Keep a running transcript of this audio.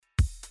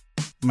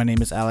My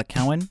name is Alec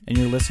Cowan, and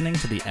you're listening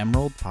to the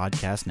Emerald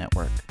Podcast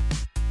Network.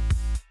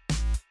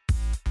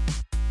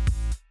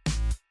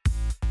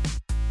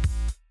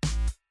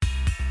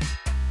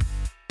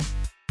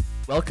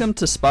 Welcome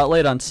to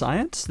Spotlight on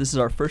Science. This is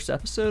our first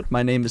episode.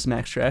 My name is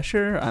Max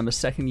Strasher. I'm a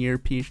second-year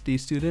PhD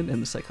student in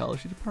the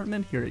psychology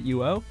department here at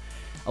UO.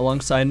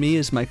 Alongside me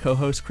is my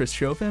co-host Chris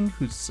Chauvin,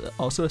 who's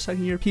also a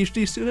second-year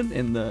PhD student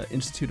in the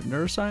Institute of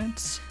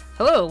Neuroscience.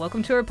 Hello,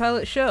 welcome to our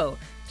pilot show.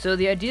 So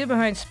the idea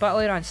behind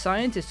Spotlight on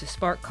Science is to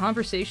spark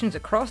conversations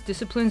across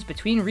disciplines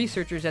between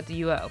researchers at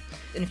the UO.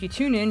 And if you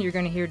tune in, you're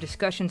going to hear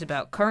discussions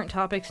about current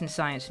topics in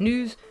science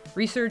news,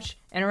 research,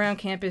 and around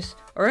campus,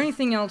 or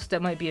anything else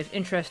that might be of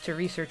interest to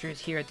researchers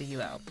here at the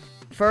UO.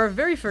 For our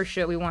very first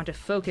show, we want to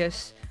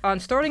focus on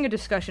starting a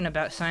discussion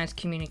about science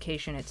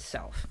communication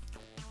itself.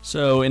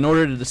 So in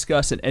order to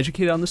discuss and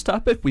educate on this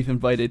topic, we've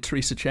invited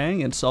Teresa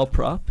Chang and Saul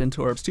Propp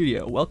into our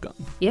studio. Welcome.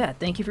 Yeah,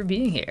 thank you for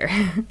being here.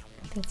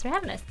 Thanks for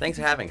having us. Thanks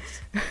for having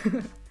us.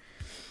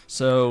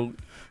 So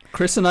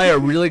Chris and I are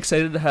really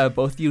excited to have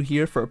both of you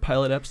here for a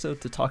pilot episode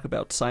to talk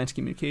about science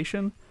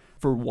communication.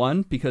 For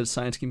one, because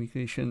science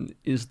communication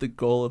is the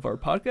goal of our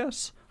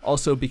podcast.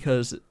 Also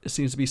because it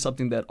seems to be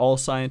something that all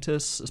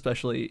scientists,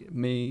 especially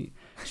me,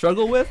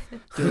 struggle with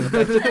doing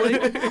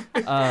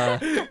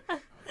effectively.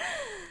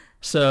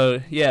 So,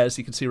 yeah, as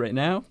you can see right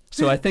now.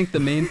 So I think the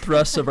main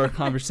thrust of our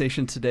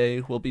conversation today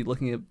will be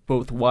looking at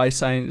both why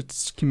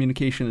science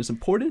communication is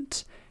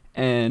important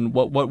and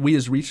what we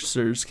as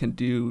researchers can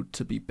do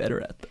to be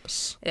better at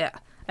this. Yeah.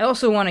 I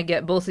also want to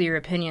get both of your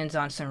opinions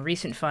on some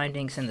recent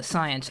findings in the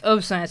science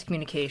of science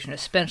communication,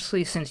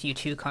 especially since you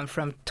two come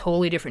from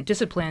totally different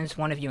disciplines,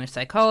 one of you in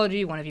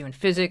psychology, one of you in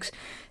physics.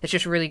 It's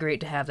just really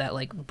great to have that,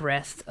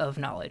 breadth of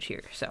knowledge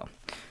here. So,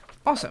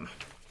 awesome.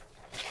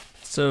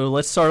 So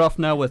let's start off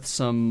now with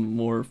some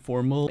more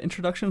formal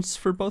introductions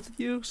for both of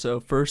you. So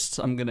first,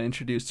 I'm going to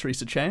introduce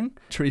Teresa Chang.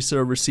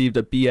 Teresa received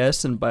a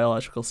BS in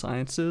Biological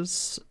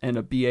Sciences and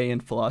a BA in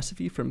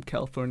Philosophy from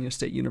California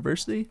State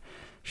University.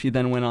 She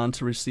then went on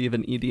to receive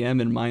an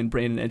EDM in Mind,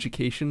 Brain, and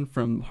Education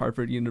from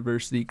Harvard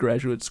University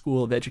Graduate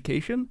School of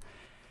Education.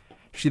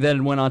 She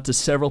then went on to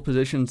several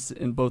positions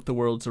in both the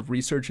worlds of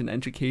research and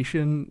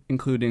education,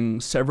 including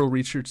several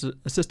research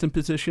assistant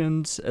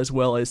positions, as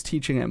well as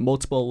teaching at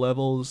multiple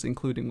levels,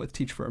 including with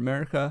Teach for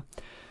America.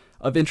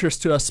 Of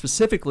interest to us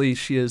specifically,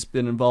 she has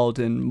been involved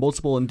in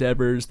multiple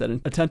endeavors that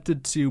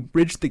attempted to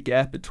bridge the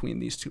gap between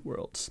these two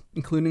worlds,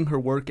 including her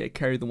work at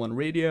Carry the One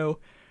Radio,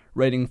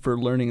 writing for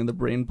Learning in the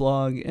Brain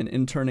blog, and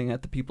interning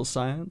at the People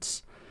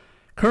Science.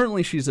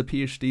 Currently, she's a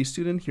PhD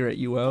student here at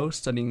UO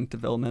studying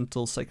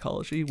developmental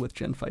psychology with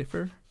Jen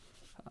Pfeiffer.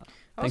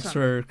 Thanks Awesome.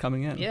 for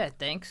coming in. Yeah,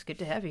 thanks. Good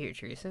to have you here,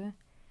 Teresa.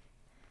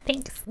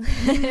 Thanks.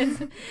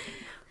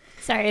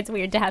 Sorry, it's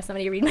weird to have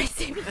somebody read my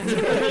statement.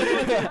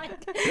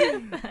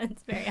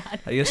 It's very odd.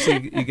 I guess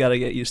you got to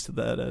get used to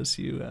that as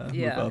you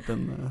move up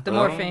in The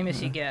more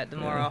famous you get, the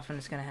more often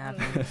it's going to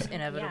happen. It's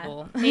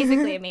inevitable. Yeah.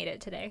 Basically, I made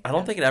it today. I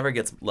don't think it ever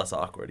gets less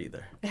awkward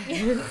either.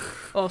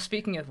 Well,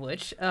 speaking of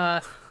which,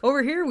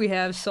 over here we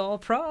have Saul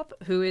Propp,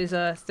 who is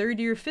a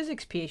third-year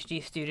physics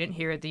PhD student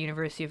here at the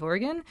University of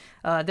Oregon.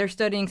 They're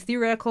studying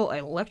theoretical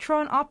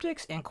electron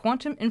optics and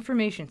quantum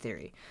information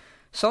theory.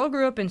 Saul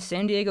grew up in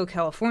San Diego,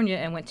 California,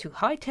 and went to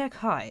High Tech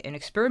High, an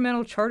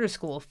experimental charter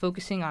school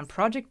focusing on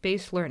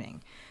project-based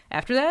learning.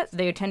 After that,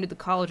 they attended the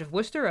College of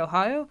Worcester,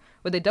 Ohio,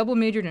 where they double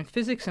majored in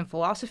physics and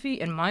philosophy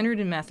and minored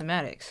in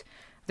mathematics.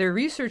 Their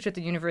research at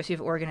the University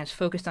of Oregon has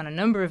focused on a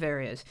number of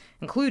areas,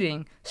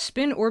 including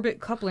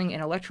spin-orbit coupling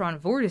in electron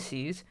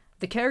vortices,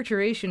 the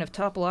characterization of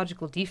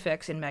topological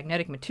defects in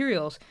magnetic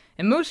materials,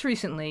 and most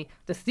recently,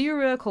 the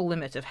theoretical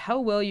limits of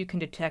how well you can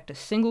detect a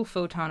single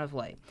photon of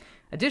light.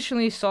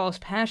 Additionally, Saul is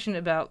passionate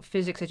about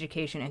physics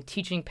education and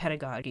teaching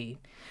pedagogy,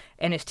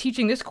 and is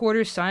teaching this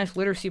quarter's science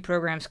literacy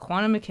program's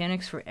Quantum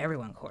Mechanics for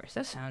Everyone course.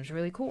 That sounds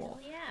really cool.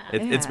 Oh,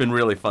 yeah. It's been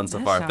really fun so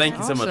That far. sounds Thank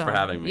you so much for awesome.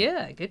 having me.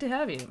 Yeah, good to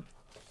have you.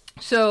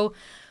 So,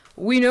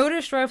 we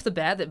noticed right off the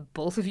bat that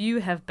both of you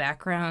have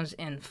backgrounds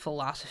in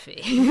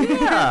philosophy.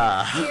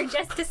 Yeah. You're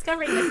just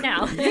discovering this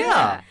now.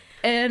 Yeah.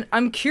 And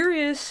I'm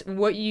curious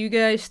what you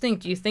guys think.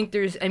 Do you think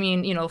there's,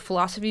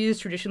 philosophy is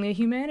traditionally a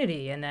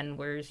humanity, and then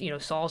whereas,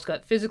 Saul's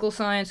got physical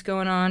science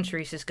going on,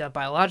 Teresa's got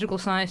biological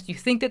science. Do you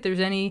think that there's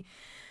any,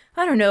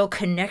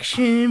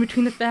 connection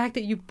between the fact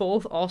that you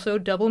both also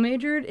double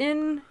majored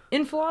in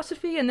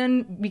philosophy and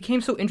then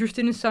became so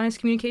interested in science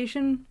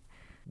communication?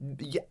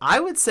 Yeah, I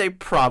would say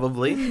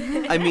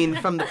probably. I mean,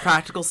 from the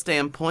practical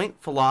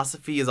standpoint,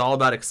 philosophy is all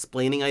about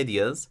explaining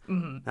ideas.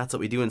 Mm-hmm. That's what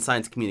we do in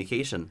science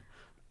communication.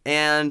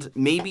 And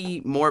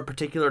maybe more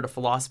particular to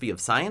philosophy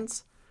of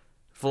science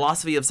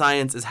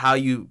is how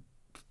you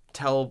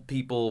tell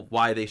people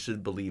why they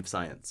should believe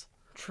science.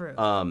 True.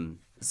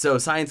 So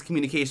science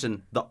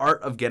communication, the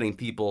art of getting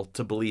people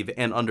to believe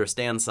and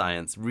understand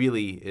science,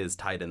 really is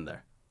tied in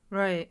there.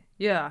 Right.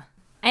 Yeah.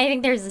 I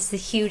think there's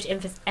this huge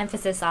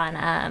emphasis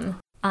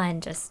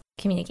on just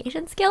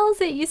communication skills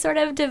that you sort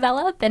of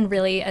develop, and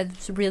really a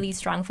really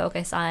strong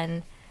focus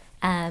on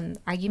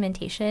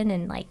argumentation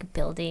and like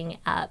building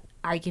up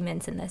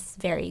arguments in this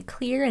very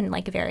clear and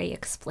like very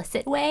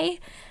explicit way.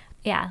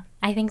 Yeah,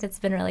 I think that's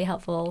been really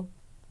helpful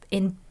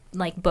in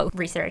like both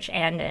research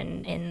and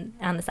in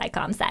on the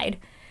SciComm side.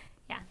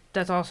 Yeah.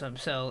 That's awesome.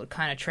 So it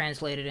kind of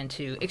translated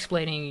into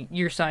explaining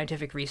your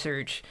scientific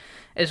research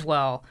as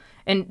well.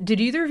 And did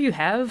either of you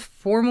have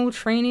formal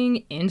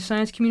training in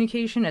science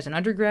communication as an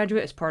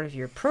undergraduate as part of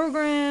your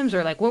programs?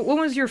 Or like what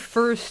was your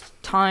first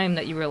time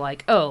that you were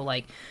like, oh,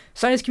 like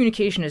science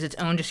communication is its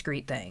own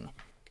discrete thing?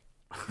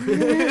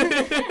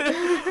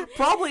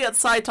 Probably at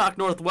SciTalk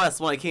Northwest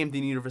when I came to the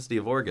University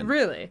of Oregon.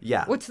 Really?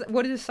 Yeah. What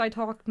is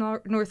SciTalk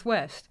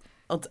Northwest?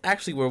 Well, it's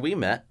actually where we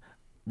met,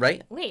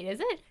 right? Wait, is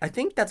it? I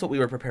think that's what we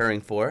were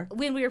preparing for.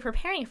 When we were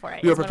preparing for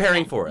it. We were is when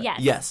preparing met. for it.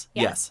 Yes.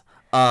 Yes.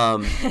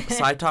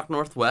 SciTalk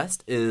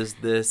Northwest is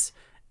this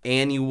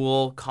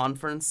annual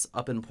conference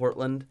up in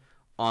Portland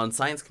on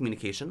science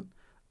communication.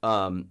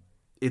 There's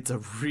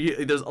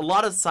a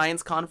lot of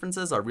science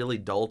conferences are really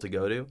dull to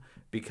go to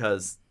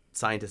because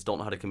scientists don't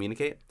know how to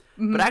communicate.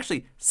 Mm-hmm. But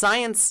actually,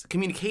 science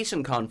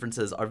communication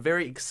conferences are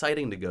very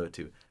exciting to go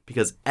to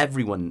because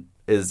everyone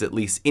is at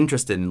least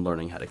interested in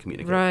learning how to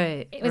communicate.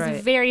 Right. It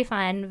was very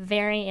fun,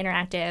 very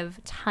interactive,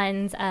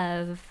 tons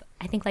of,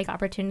 I think, like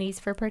opportunities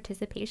for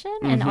participation.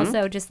 Mm-hmm. And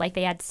also just like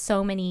they had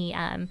so many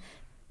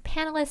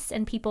panelists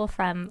and people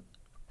from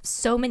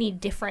so many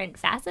different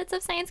facets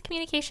of science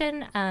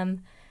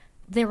communication.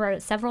 There were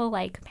several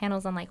like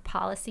panels on like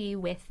policy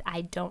with I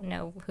don't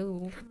know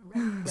who.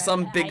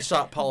 Some big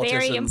shot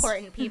politicians. Very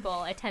important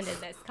people attended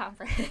this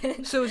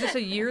conference. So is this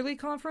a yearly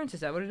conference?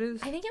 Is that what it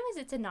is? I think it was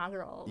its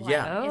inaugural one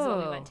Yeah. is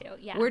what we went to.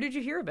 Yeah. Where did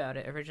you hear about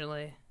it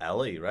originally?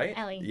 Ellie, right?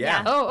 Ellie,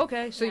 Yeah. Oh,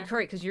 okay. So Yeah. you're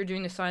correct because you're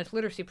doing the science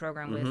literacy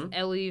program with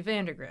Ellie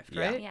Vandergrift,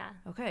 Yeah. right? Yeah.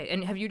 Okay.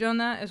 And have you done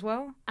that as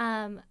well?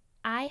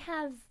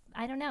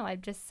 I don't know. I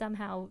just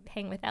somehow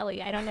hang with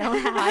Ellie. I don't know how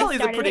I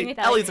started hanging with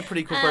Ellie. Ellie's a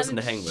pretty cool person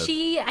to hang with.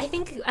 I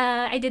think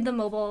I did the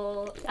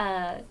Mobile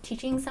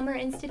Teaching Summer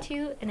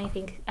Institute, and I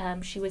think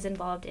she was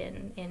involved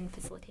in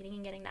facilitating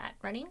and getting that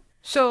running.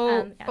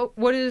 So, Yeah.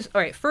 what is,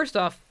 all right, first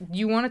off, do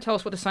you want to tell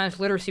us what the science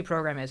literacy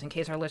program is in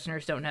case our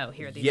listeners don't know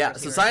here at the Yeah,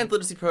 University so of science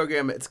literacy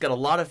program, it's got a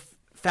lot of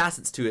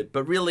facets to it,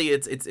 but really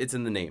it's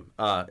in the name.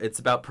 It's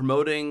about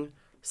promoting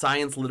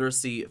science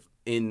literacy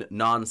in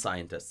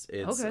non-scientists.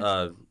 It's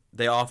Okay.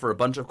 They offer a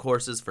bunch of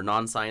courses for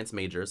non-science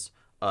majors,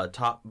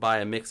 taught by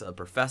a mix of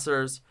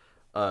professors,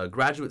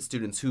 graduate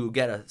students who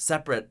get a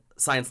separate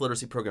science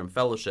literacy program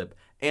fellowship,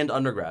 and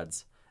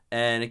undergrads.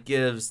 And it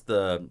gives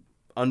the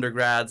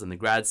undergrads and the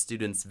grad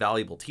students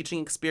valuable teaching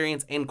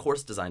experience and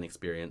course design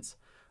experience.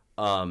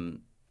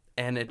 And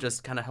it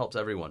just kind of helps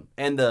everyone.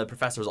 And the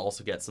professors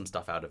also get some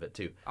stuff out of it,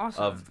 too.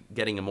 Awesome. Of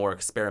getting a more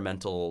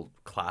experimental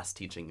class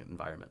teaching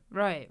environment.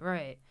 Right,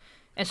 right.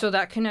 And so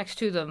that connects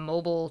to the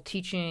mobile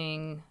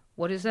teaching.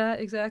 What is that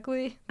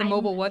exactly? The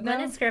mobile what now? I'm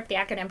going to screw up the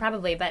acronym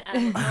probably, but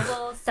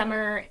Mobile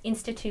Summer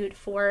Institute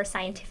for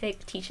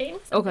Scientific Teaching,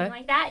 something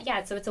like that.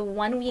 Yeah, so it's a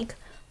 1 week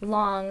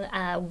long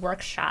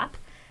workshop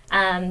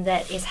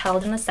that is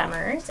held in the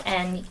summers,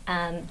 and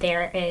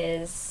there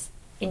is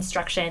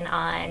instruction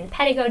on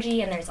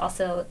pedagogy, and there's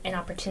also an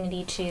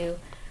opportunity to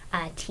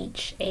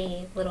teach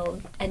a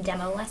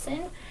demo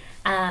lesson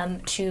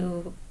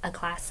to a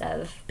class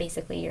of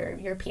basically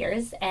your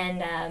peers,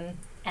 and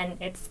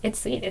it's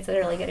sweet. It's a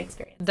really good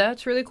experience.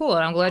 That's really cool,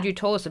 and I'm glad you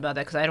told us about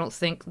that because I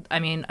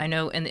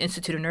know in the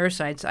Institute of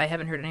Neuroscience, I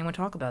haven't heard anyone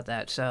talk about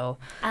that. So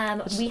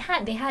you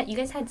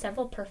guys had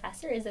several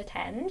professors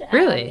attend.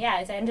 Really?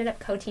 Yeah, so I ended up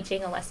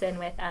co-teaching a lesson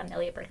with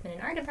Elliot Berkman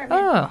in our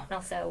department, and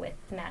also with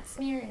Matt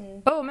Smear.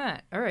 And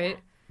Matt, all right.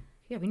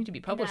 Yeah, we need to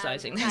be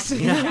publicizing this.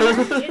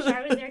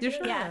 Yashar was there too.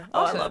 Yeah.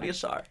 Oh, I love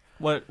Yashar.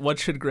 What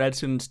should grad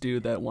students do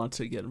that want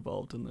to get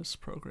involved in this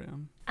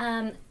program?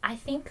 I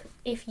think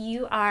if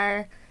you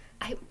are...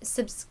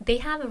 they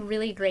have a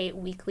really great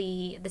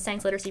weekly, the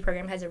science literacy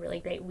program has a really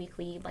great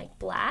weekly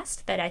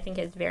blast that I think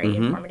is very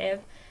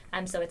informative.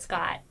 So it's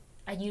got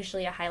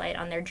usually a highlight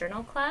on their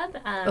journal club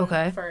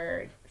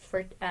for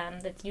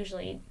that's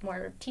usually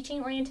more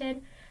teaching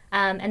oriented.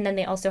 And then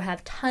they also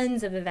have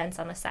tons of events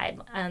on the side.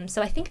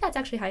 So I think that's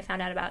actually how I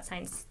found out about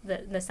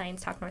the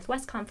Science Talk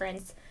Northwest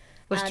conference.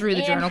 Was through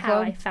the journal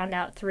club? I found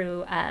out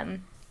through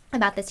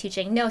about this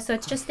teaching. No, so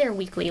it's just their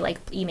weekly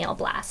email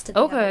blast.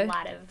 Okay. They have a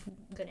lot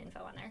of good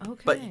info on there.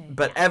 Okay.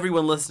 But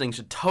everyone listening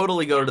should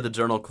totally go to the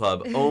journal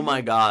club. Oh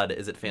my God,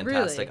 is it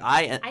fantastic!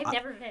 Really? I've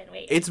never been.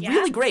 Wait. It's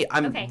really great.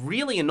 I'm Okay.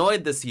 really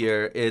annoyed this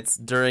year. It's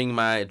during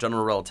my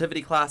general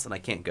relativity class, and I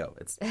can't go.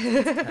 It's kind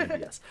of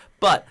BS.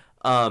 But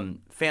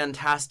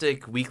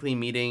fantastic weekly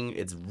meeting.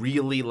 It's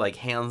really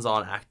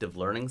hands-on, active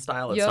learning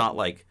style. It's not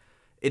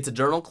it's a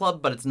journal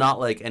club, but it's not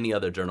like any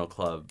other journal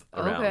club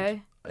around.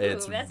 Okay.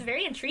 It's Ooh, that's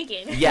very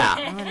intriguing. yeah,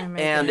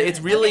 and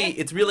it's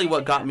really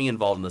what got me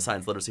involved in the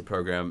science literacy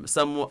program.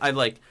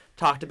 I've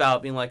talked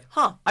about being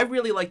I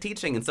really like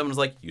teaching, and someone was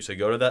like, you should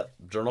go to that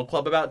journal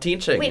club about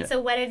teaching. Wait, so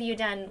what have you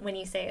done when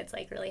you say it's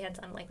really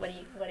hands-on?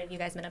 What have you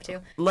guys been up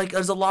to?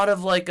 There's a lot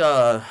of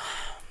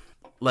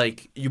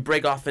like you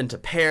break off into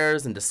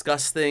pairs and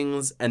discuss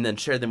things and then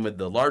share them with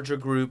the larger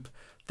group.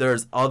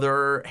 There's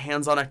other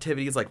hands-on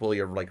activities like, well,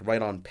 you're like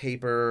write on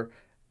paper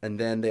and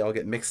then they all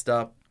get mixed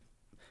up.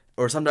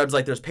 Or sometimes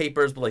like there's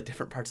papers, but like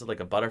different parts of like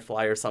a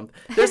butterfly or something.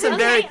 There's some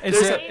very...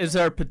 Is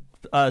there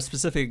a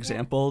specific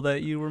example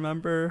that you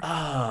remember?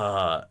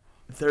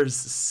 There's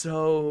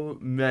so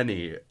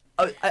many.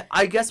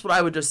 I guess what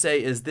I would just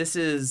say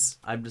is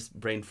I'm just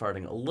brain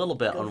farting a little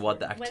bit on what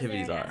the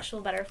activities Was there an are.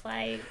 actual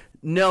butterfly?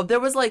 No, there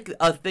was like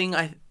a thing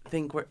I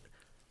think where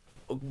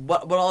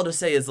what I'll just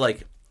say is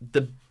like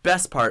the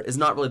best part is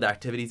not really the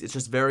activities, it's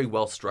just very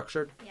well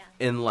structured. Yeah.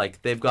 In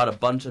like they've got a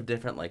bunch of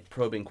different like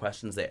probing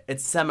questions there.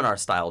 It's seminar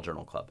style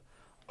journal club.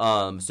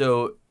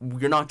 So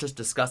you're not just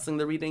discussing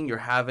the reading, you're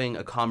having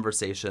a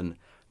conversation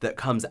that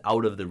comes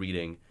out of the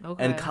reading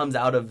and comes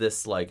out of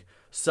this like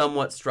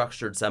somewhat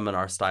structured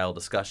seminar style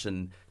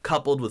discussion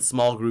coupled with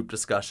small group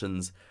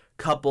discussions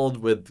coupled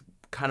with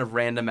kind of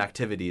random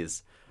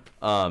activities.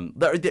 There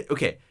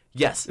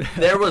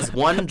was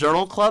one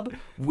journal club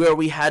where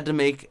we had to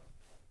make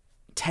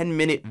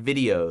 10-minute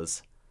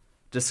videos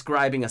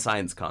describing a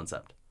science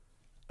concept.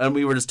 And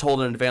we were just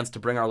told in advance to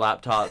bring our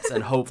laptops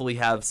and hopefully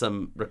have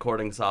some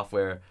recording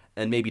software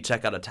and maybe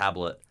check out a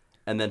tablet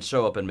and then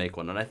show up and make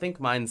one. And I think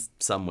mine's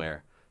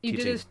somewhere. You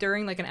teaching. did this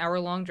during like an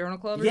hour-long journal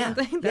club or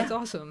something? That's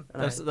awesome.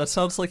 That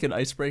sounds like an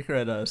icebreaker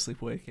at a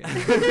sleepaway camp.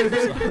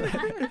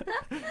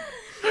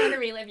 You want to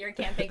relive your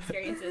camp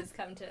experiences,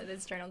 come to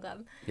this journal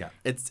club. Yeah,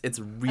 it's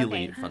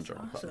really fun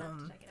journal club.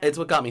 Awesome. It's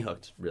what got me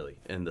hooked, really,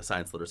 in the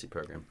science literacy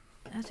program.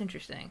 That's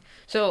interesting.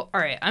 So, all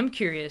right, I'm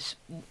curious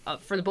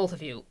for the both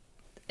of you,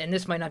 and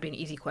this might not be an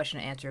easy question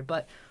to answer,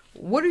 but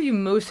what are you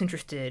most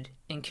interested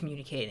in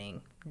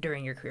communicating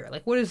during your career?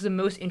 Like, what is the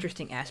most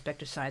interesting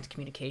aspect of science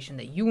communication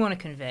that you want to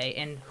convey,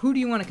 and who do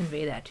you want to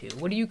convey that to?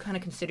 What do you kind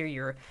of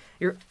consider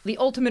the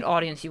ultimate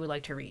audience you would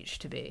like to reach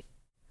to be?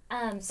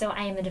 So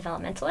I am a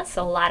developmentalist,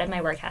 so a lot of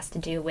my work has to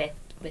do with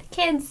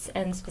kids,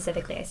 and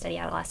specifically I study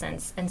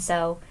adolescents. And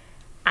so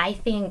I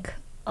think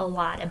a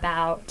lot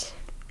about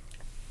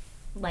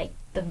like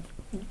the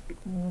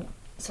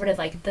sort of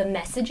like the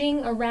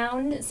messaging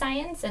around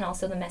science and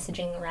also the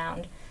messaging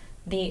around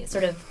the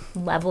sort of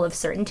level of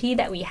certainty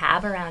that we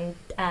have around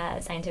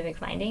scientific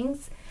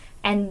findings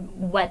and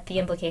what the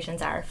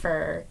implications are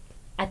for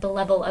at the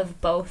level of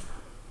both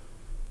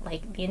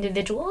like the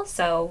individual.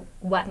 So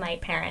what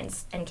might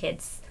parents and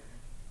kids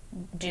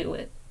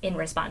do in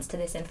response to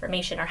this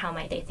information, or how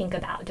might they think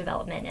about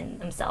development and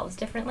themselves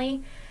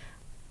differently?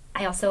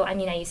 I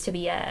used to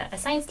be a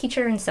science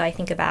teacher, and so I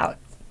think about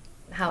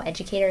how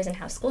educators and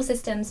how school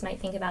systems might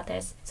think about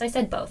this. So I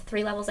said both,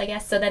 3 levels, I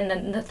guess. So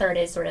then the third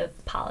is sort of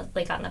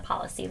like on the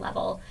policy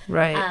level.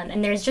 Right.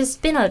 And there's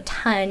just been a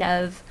ton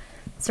of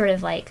sort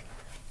of like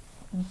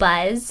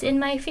buzz in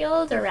my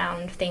field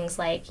around things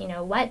like,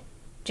 what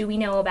do we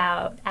know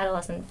about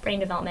adolescent brain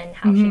development?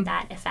 How should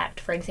that affect,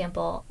 for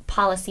example,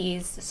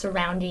 policies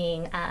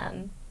surrounding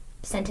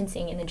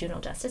sentencing in the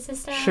juvenile justice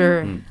system?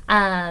 Sure.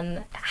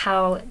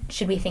 How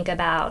should we think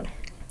about,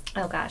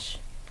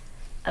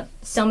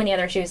 so many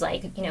other issues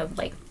like,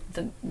 like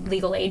the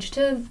legal age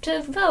to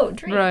vote,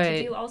 drink,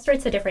 to do all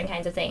sorts of different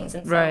kinds of things.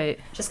 And so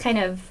just kind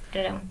of,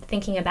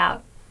 thinking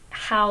about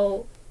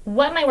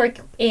what my work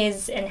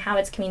is and how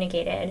it's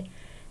communicated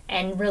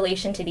in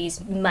relation to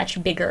these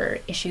much bigger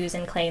issues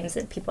and claims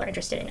that people are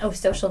interested in. Oh,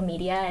 social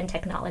media and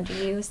technology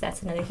use,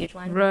 that's another huge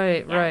one.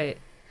 Right.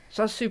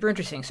 So that's super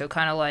interesting. So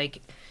kind of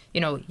like,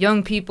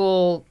 young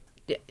people,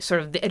 sort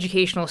of the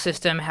educational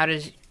system, how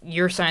does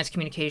your science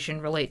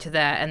communication relate to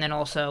that? And then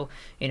also,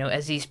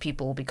 as these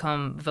people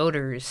become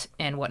voters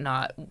and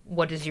whatnot,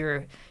 what is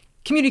your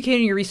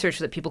communicating your research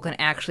so that people can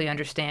actually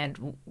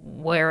understand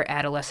where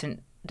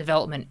adolescent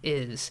development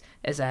is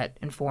as that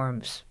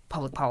informs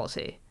public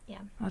policy? Yeah.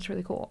 That's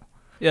really cool.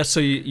 Yeah, so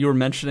you were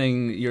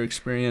mentioning your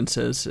experience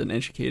as an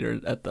educator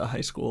at the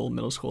high school,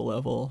 middle school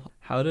level.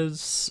 How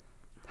does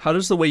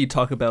the way you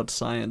talk about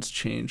science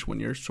change when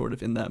you're sort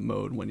of in that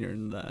mode, when you're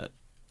in that,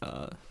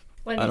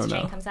 when I Ms. don't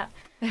Chang know. comes up?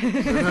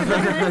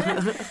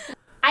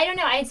 I don't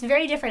know. It's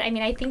very different. I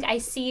mean, I think I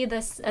see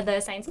the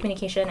science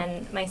communication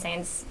and my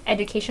science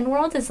education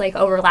world as like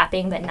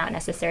overlapping, but not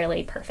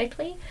necessarily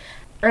perfectly.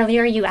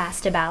 Earlier, you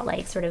asked about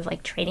like sort of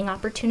like training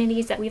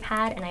opportunities that we've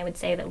had, and I would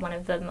say that one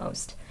of the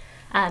most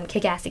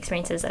kick-ass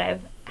experiences that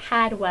I've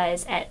had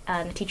was at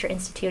the Teacher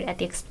Institute at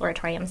the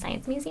Exploratorium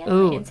Science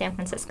Museum in San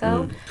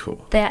Francisco.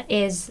 Cool. That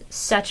is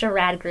such a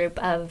rad group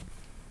of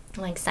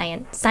like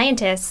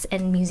scientists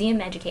and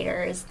museum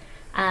educators,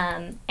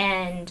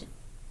 and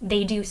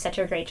they do such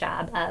a great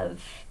job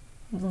of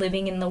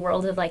living in the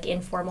world of like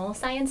informal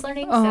science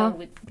learning. So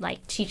with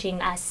like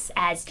teaching us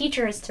as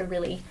teachers to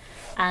really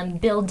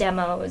build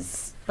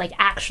demos, like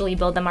actually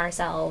build them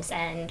ourselves,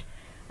 and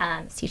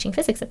teaching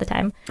physics at the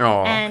time.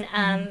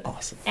 And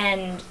awesome.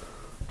 And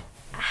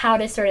how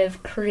to sort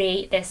of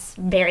create this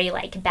very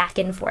like back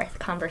and forth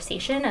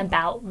conversation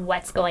about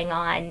what's going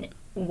on,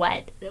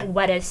 what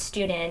a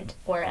student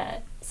or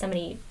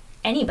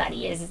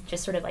anybody is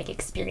just sort of like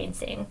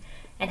experiencing,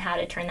 and how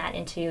to turn that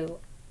into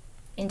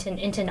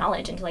into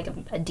knowledge, into like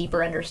a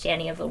deeper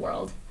understanding of the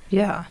world.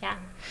 Yeah. Yeah.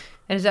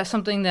 And is that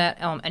something that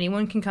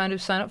anyone can kind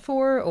of sign up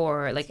for,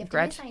 or like You have to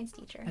be a science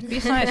teacher. Be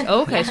a science.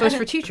 Oh, okay, so it's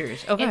for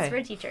teachers. Okay. It's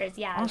for teachers.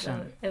 Yeah.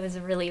 Awesome. So it was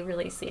a really,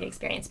 really sweet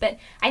experience. But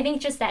I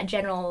think just that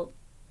general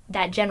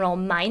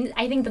mind.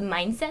 I think the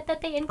mindset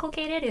that they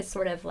inculcated is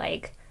sort of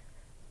like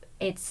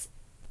it's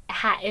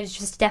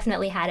just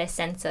definitely had a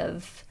sense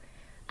of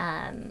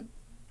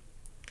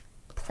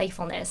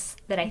playfulness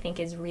that I think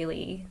is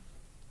really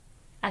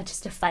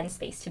just a fun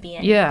space to be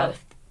in. Yeah.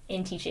 Both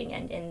in teaching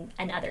and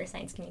in other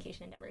science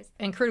communication endeavors.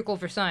 And critical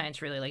for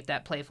science, really, like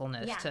that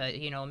playfulness Yeah.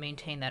 to,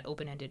 maintain that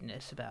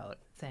open-endedness about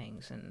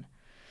things. And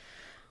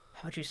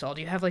how about you, Saul?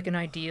 Do you have like an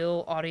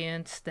ideal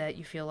audience that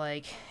you feel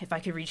like if I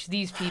could reach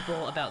these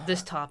people about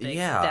this topic,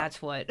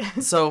 that's what?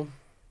 So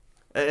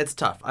it's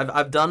tough.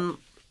 I've done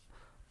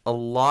a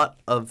lot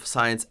of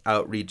science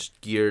outreach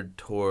geared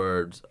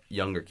towards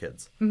younger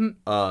kids,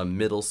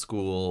 middle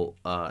school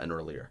and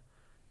earlier.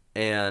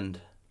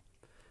 And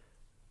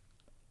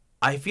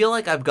I feel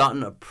like I've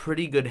gotten a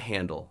pretty good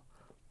handle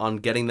on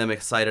getting them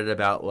excited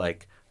about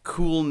like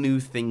cool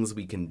new things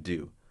we can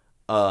do,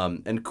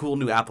 and cool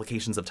new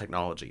applications of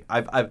technology.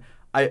 I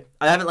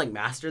haven't like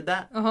mastered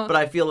that, but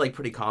I feel like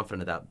pretty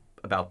confident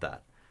about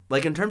that.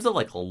 Like in terms of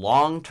like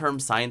long-term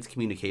science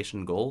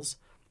communication goals,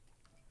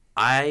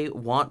 I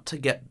want to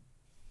get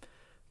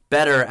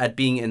better at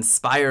being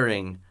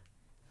inspiring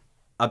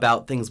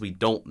about things we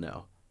don't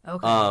know.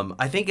 Okay.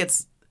 I think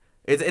it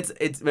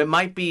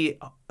might be,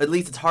 at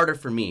least it's harder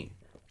for me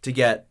to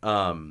get,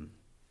 to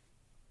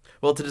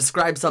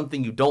describe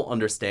something you don't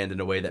understand in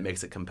a way that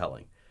makes it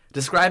compelling.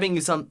 Describing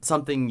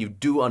something you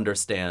do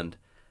understand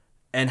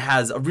and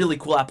has a really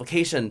cool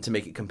application to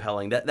make it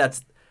compelling,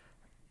 that's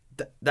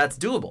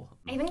doable.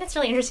 I think that's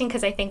really interesting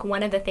because I think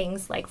one of the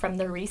things like from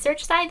the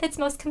research side that's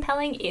most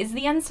compelling is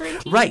the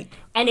uncertainty. Right.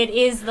 And it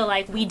is the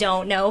like, we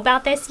don't know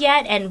about this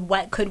yet, and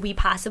what could we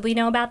possibly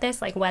know about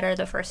this? Like, what are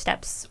the first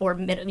steps or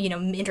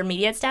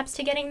intermediate steps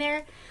to getting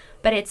there?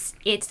 But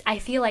it's I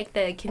feel like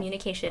the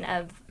communication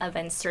of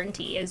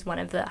uncertainty is one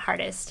of the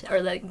hardest,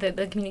 or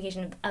the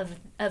communication of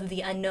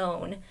the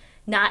unknown,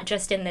 not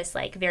just in this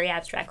like very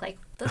abstract like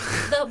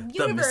the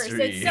universe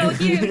is so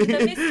huge,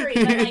 the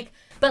mystery,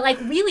 but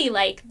really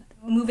like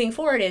moving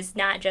forward is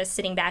not just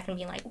sitting back and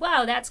being like,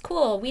 wow, that's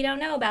cool, we don't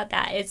know about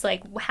that. It's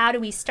like, how do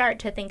we start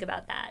to think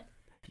about that?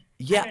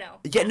 Yeah. I don't know.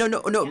 Yeah.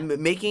 No. Yeah.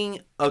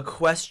 Making a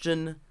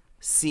question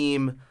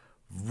seem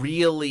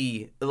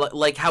really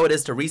like how it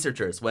is to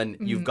researchers when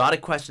you've got a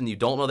question you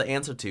don't know the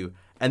answer to,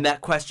 and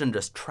that question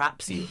just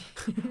traps you.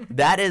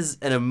 That is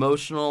an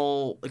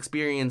emotional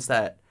experience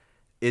that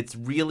it's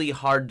really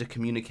hard to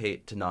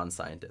communicate to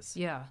non-scientists.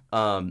 Yeah.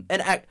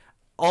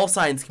 All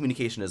science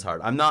communication is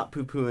hard. I'm not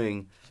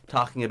poo-pooing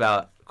talking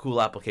about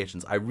cool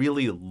applications. I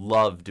really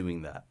love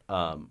doing that.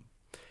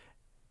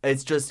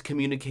 It's just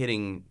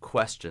communicating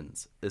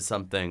questions is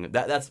something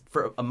that's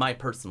for my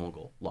personal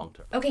goal long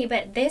term. Okay,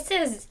 but this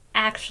is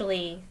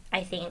actually,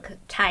 I think,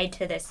 tied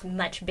to this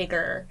much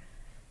bigger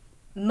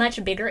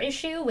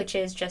issue, which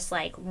is just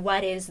like,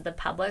 what is the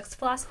public's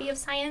philosophy of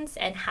science,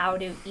 and how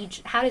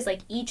does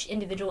like each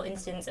individual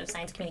instance of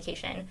science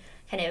communication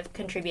kind of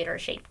contribute or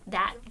shape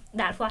that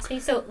philosophy?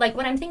 So like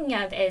what I'm thinking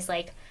of is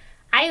like,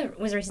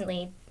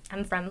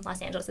 I'm from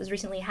Los Angeles. I was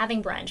recently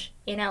having brunch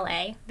in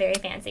LA, very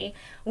fancy,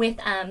 with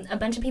a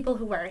bunch of people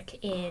who work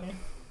in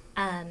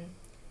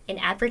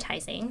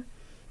advertising,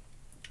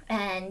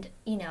 and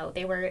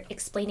they were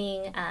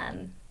explaining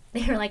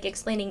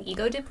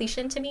ego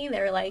depletion to me. They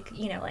were like,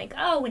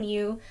 when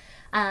you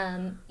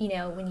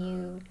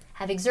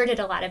have exerted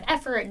a lot of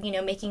effort,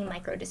 making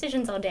micro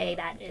decisions all day,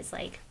 that is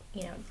like,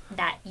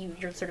 that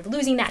you're sort of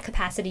losing that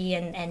capacity,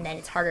 and then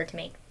it's harder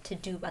to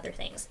do other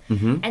things.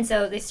 Mm-hmm. And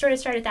so they sort of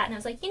started that, and I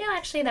was like,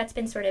 actually that's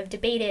been sort of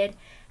debated.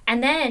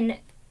 And then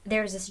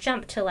there's this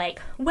jump to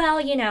like,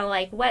 well,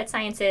 like what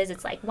science is,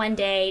 it's like one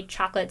day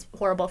chocolate's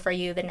horrible for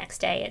you, the next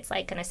day it's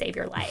like gonna save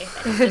your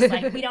life. And it's just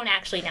like, we don't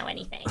actually know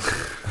anything.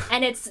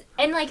 And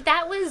like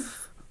that was,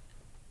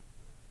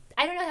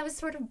 I don't know, that was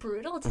sort of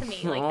brutal to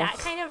me. Like that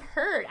kind of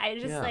hurt. I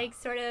just like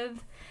sort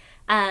of,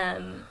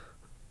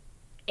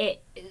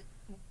 it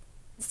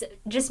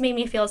just made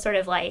me feel sort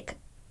of like,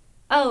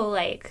 oh,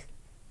 like,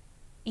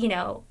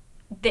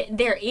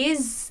 there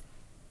is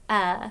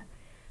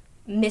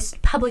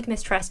public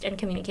mistrust and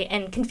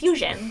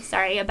confusion,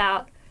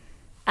 about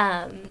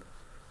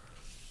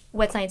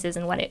what science is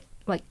and what it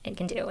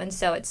can do. And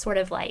so it's sort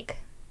of like,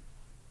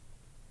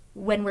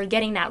 when we're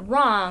getting that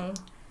wrong,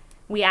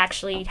 we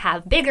actually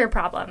have bigger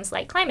problems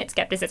like climate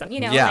skepticism,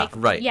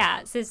 right.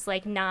 Yeah, it's just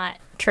like not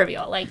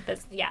trivial, like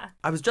this, yeah.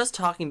 I was just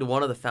talking to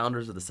one of the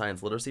founders of the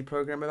science literacy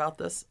program about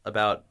this,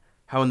 about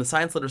how when the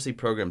science literacy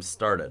program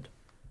started,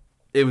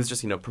 it was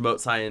just,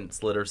 promote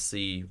science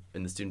literacy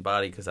in the student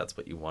body because that's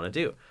what you want to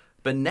do.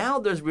 But now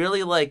there's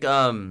really like,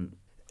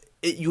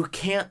 you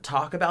can't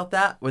talk about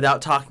that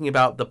without talking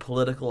about the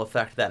political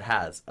effect that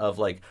has of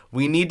like,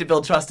 we need to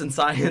build trust in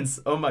science.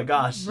 Oh my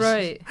gosh.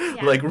 Right.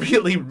 Yeah. Like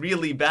really,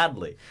 really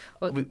badly.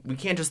 Well, We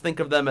can't just think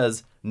of them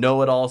as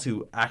know-it-alls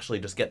who actually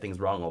just get things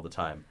wrong all the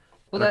time.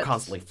 Well, They're that's-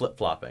 constantly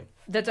flip-flopping.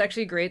 That's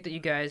actually great that you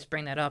guys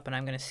bring that up, and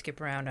I'm going to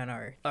skip around on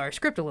our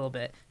script a little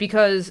bit.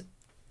 Because,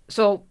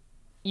 so,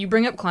 you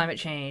bring up climate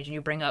change, and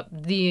you bring up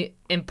the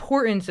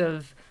importance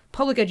of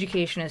public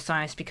education in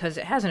science because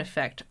it has an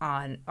effect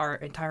on our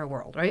entire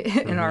world, right?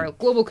 In our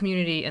global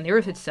community and the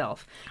Earth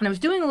itself. And I was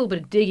doing a little bit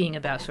of digging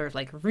about sort of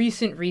like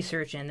recent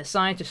research in the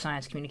science of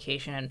science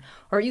communication. And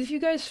are either of you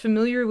guys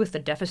familiar with the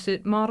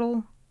deficit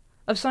model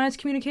of science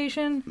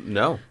communication?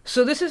 No.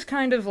 So this is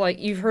kind of like,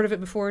 you've heard of it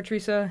before,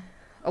 Teresa?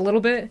 A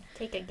little bit?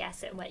 Take a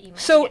guess at what you might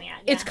So be getting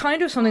at. it's Yeah.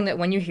 kind of something that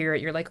when you hear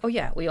it, you're like, oh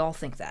yeah, we all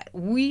think that.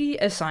 We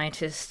as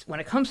scientists, when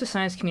it comes to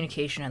science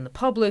communication and the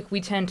public,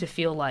 we tend to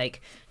feel like,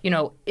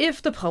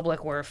 if the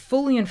public were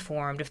fully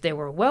informed, if they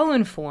were well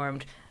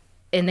informed,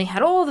 and they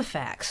had all the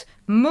facts,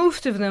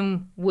 most of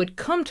them would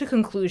come to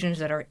conclusions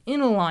that are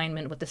in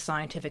alignment with the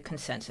scientific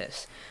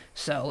consensus.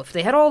 So if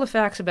they had all the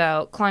facts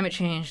about climate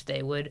change,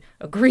 they would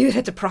agree that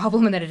it's a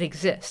problem and that it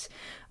exists.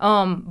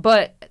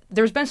 But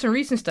there's been some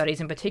recent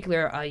studies, in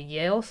particular a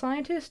Yale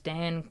scientist,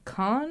 Dan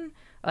Kahn,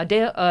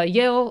 a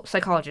Yale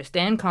psychologist,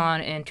 Dan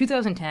Kahn, in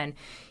 2010,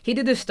 he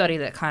did this study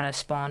that kind of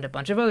spawned a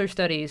bunch of other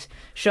studies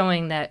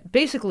showing that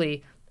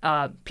basically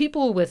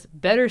people with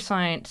better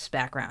science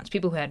backgrounds,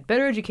 people who had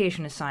better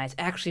education in science,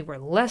 actually were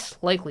less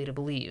likely to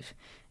believe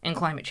in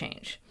climate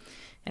change.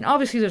 And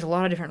obviously there's a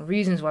lot of different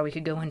reasons why we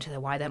could go into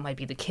why that might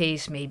be the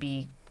case.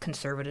 Maybe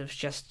conservatives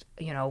just,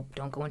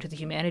 don't go into the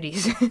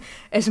humanities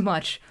as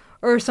much,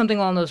 or something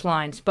along those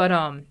lines. But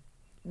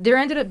there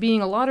ended up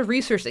being a lot of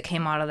research that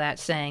came out of that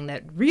saying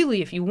that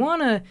really if you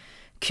want to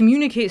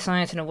communicate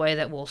science in a way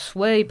that will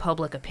sway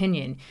public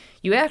opinion,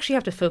 you actually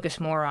have to focus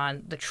more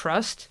on the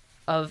trust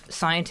of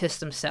scientists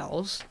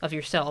themselves, of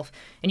yourself,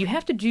 and you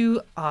have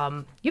to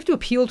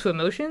appeal to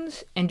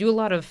emotions and do a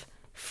lot of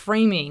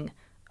framing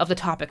of the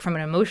topic from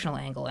an emotional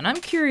angle. And I'm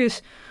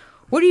curious,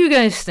 what do you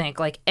guys think?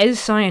 Like, as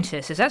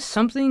scientists, is that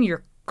something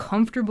you're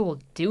comfortable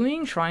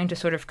doing, trying to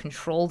sort of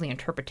control the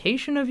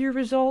interpretation of your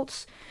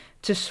results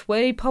to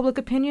sway public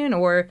opinion?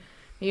 Or,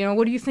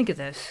 what do you think of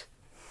this?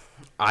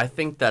 I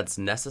think that's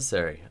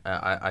necessary.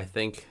 I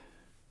think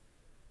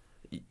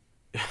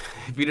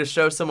if you just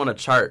show someone a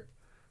chart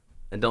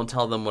and don't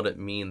tell them what it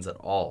means at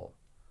all,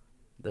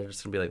 they're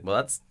just gonna be like, well,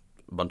 that's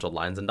a bunch of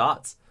lines and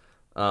dots.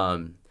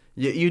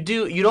 You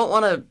don't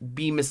want to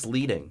be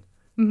misleading,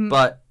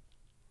 but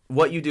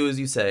what you do is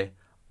you say,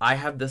 I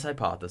have this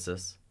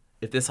hypothesis.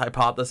 If this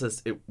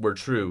hypothesis were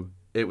true,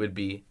 it would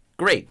be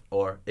great,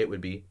 or it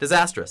would be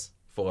disastrous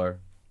for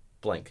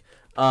blank.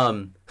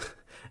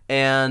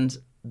 And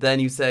then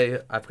you say,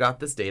 I've got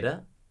this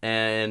data,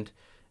 and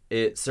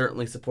it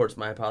certainly supports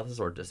my hypothesis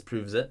or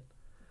disproves it.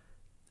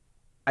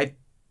 I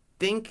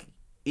think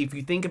if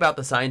you think about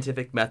the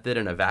scientific method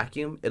in a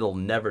vacuum, it'll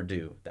never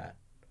do that.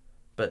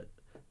 But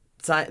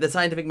the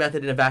scientific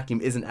method in a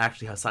vacuum isn't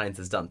actually how science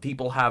is done.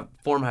 People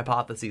form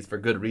hypotheses for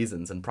good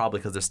reasons, and probably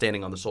because they're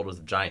standing on the shoulders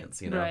of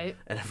giants, Right.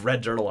 and have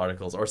read journal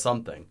articles or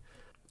something.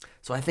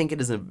 So I think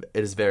it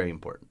is very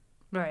important.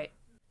 Right.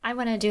 I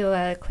want to do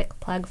a quick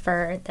plug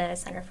for the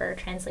Center for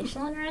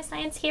Translational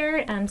Neuroscience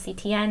here.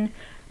 CTN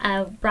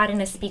brought in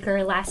a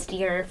speaker last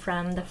year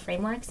from the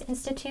Frameworks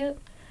Institute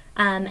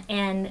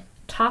and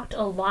talked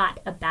a lot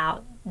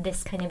about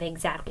this kind of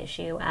exact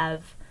issue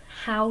of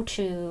how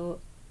to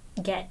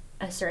get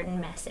a certain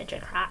message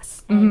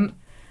across. And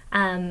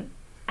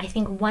I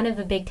think one of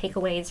the big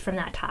takeaways from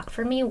that talk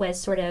for me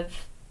was sort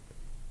of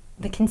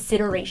the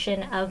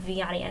consideration of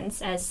the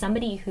audience as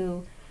somebody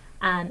who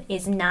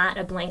is not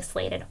a blank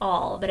slate at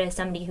all, but as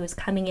somebody who's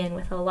coming in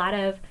with a lot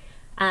of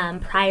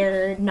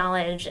prior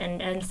knowledge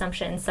and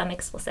assumptions, some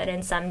explicit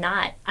and some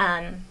not,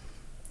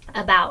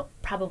 about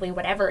probably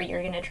whatever you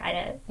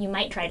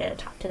might try to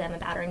talk to them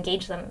about or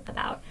engage them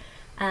about.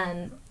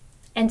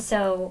 And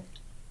so,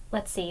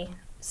 let's see.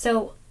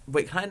 So,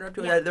 wait, can I interrupt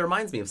you? Yeah. That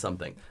reminds me of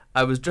something.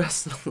 I was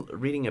just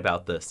reading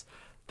about this.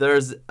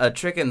 There's a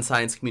trick in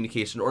science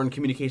communication, or in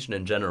communication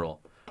in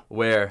general,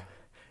 where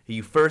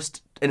you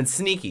first, and it's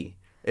sneaky,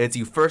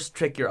 you first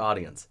trick your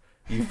audience.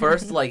 You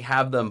first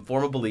have them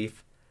form a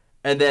belief,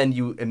 and then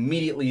you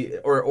immediately,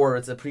 or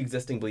it's a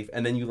pre-existing belief,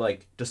 and then you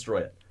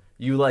destroy it.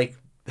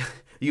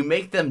 You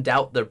make them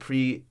doubt their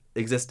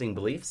pre-existing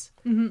beliefs,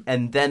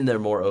 and then they're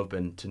more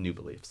open to new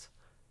beliefs.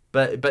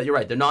 But you're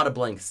right, they're not a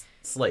blank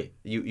slate.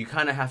 You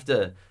kind of have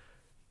to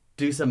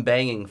do some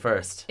banging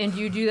first. And do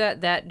you do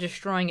that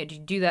destroying it, do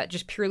you do that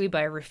just purely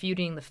by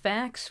refuting the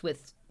facts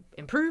with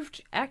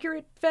improved,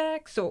 accurate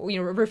facts? Or,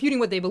 refuting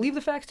what they believe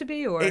the facts to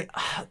be? Or In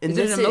is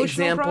this it an emotional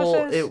example,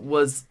 process? it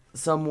was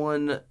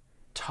someone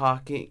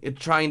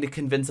trying to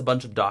convince a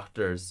bunch of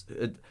doctors,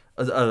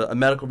 a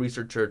medical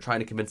researcher trying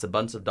to convince a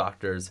bunch of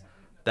doctors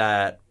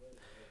that,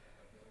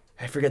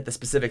 I forget the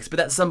specifics, but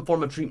that some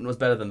form of treatment was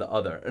better than the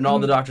other. And all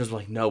the doctors were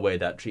like, no way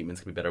that treatment's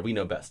going to be better. We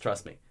know best,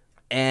 trust me.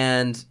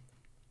 And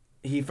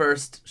he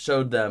first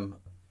showed them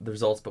the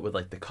results, but with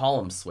like the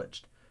columns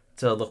switched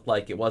to look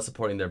like it was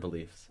supporting their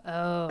beliefs.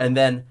 Oh. And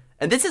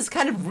this is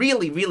kind of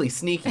really, really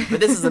sneaky, but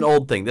this is an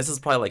old thing. This is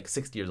probably like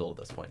 60 years old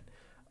at this point.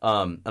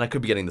 And I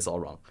could be getting this all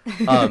wrong.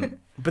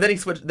 But then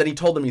he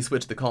told them he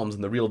switched the columns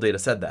and the real data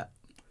said that.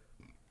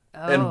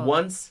 Oh. And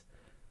once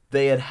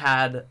they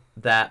had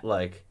that,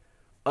 like,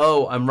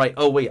 oh, I'm right.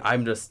 Oh, wait,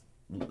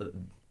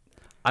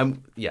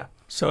 yeah.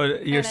 So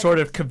you're sort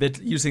of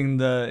convincing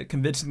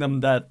them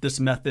that this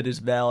method is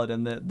valid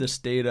and that this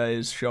data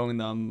is showing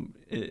them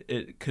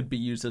it could be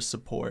used as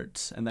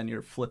support, and then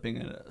you're flipping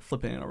it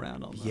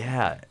around on them.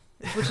 Yeah.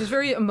 Which is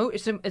very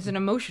it's an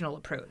emotional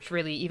approach,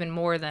 really, even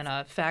more than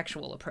a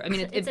factual approach. I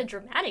mean, it's a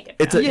dramatic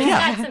approach. It's It's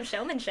got some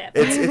showmanship.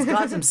 It's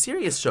got some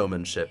serious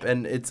showmanship,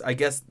 and I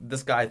guess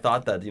this guy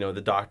thought that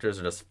the doctors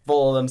are just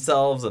full of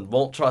themselves and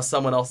won't trust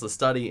someone else's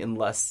study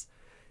unless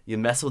you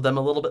mess with them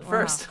a little bit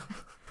first.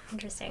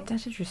 Interesting.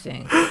 That's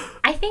interesting.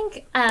 I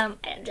think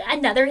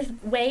another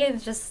way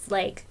is just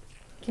like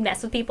you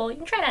mess with people, you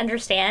can try to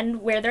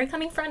understand where they're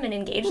coming from and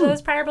engage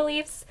those prior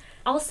beliefs.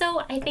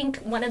 Also, I think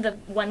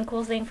one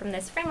cool thing from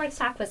this frameworks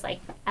talk was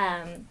like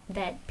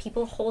that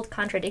people hold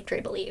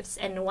contradictory beliefs,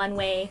 and one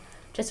way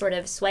to sort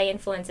of sway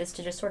influence is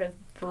to just sort of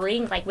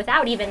bring, like,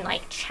 without even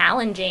like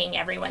challenging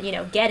everyone,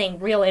 getting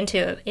real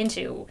into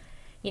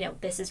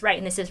this is right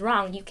and this is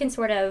wrong. You can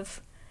sort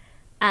of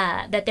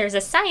that there's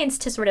a science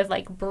to sort of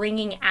like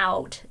bringing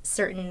out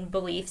certain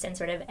beliefs and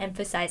sort of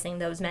emphasizing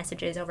those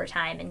messages over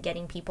time and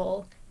getting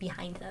people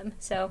behind them.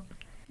 So,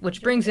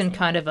 which brings in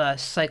kind of a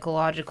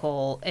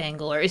psychological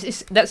angle, or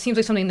that seems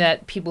like something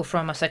that people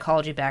from a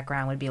psychology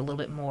background would be a little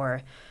bit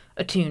more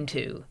attuned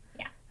to.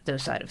 Yeah.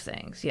 Those side of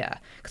things, yeah.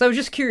 Because I was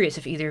just curious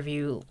if either of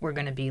you were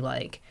going to be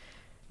like,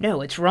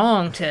 no, it's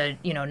wrong to,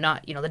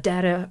 not, the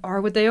data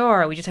are what they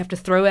are. We just have to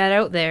throw that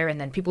out there, and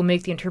then people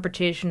make the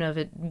interpretation of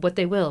it what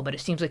they will. But it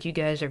seems like you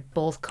guys are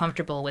both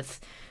comfortable with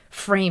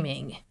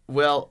framing.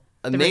 Well,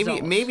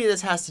 maybe results.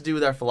 this has to do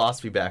with our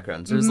philosophy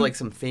backgrounds. There's like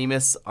some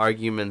famous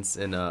arguments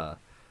in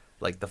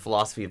like the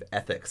philosophy of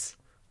ethics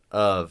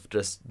of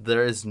just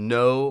there is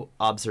no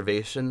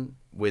observation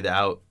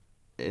without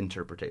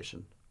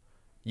interpretation.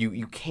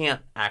 You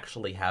can't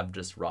actually have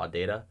just raw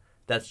data.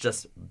 That's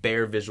just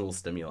bare visual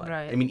stimuli.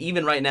 Right. I mean,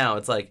 even right now,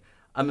 it's like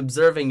I'm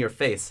observing your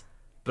face,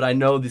 but I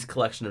know this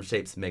collection of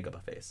shapes make up a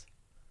face.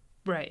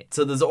 Right.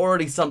 So there's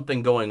already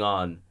something going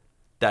on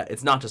that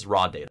it's not just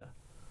raw data.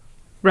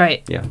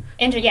 Right. Yeah.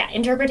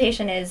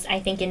 Interpretation is, I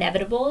think,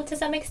 inevitable to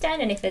some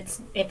extent, and if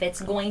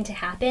it's going to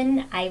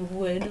happen, I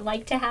would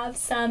like to have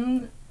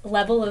some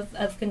level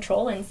of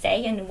control and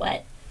say in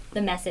what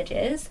the message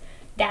is.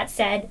 That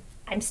said,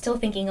 I'm still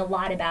thinking a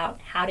lot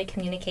about how to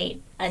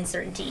communicate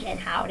uncertainty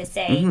and how to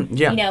say,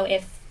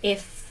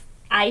 if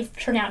I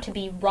turn out to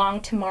be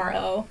wrong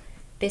tomorrow,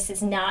 this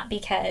is not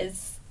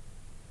because,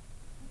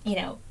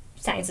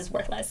 science is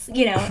worthless,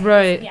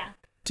 Right. Yeah.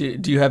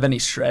 Do you have any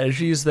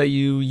strategies that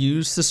you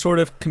use to sort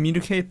of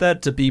communicate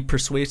that, to be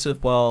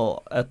persuasive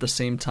while at the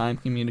same time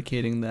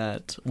communicating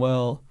that,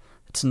 well,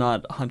 it's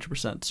not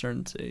 100%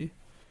 certainty?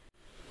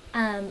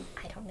 I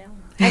don't know.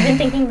 I've been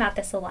thinking about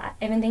this a lot.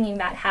 I've been thinking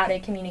about how to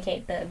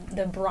communicate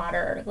the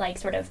broader, like,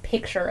 sort of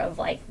picture of,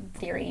 like,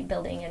 theory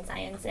building in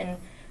science. And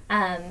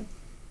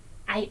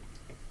I,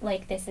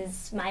 like, this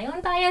is my own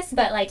bias,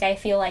 but, like, I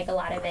feel like a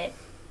lot of it,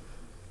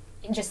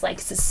 just, like,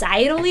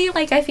 societally,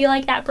 like, I feel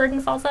like that burden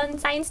falls on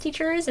science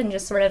teachers and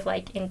just sort of,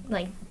 like,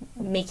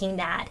 making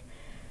that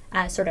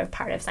sort of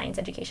part of science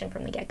education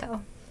from the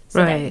get-go.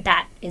 So Right.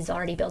 that is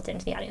already built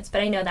into the audience.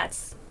 But I know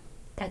that's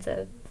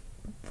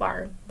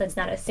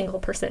not a single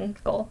person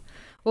goal.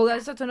 Well,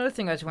 that's another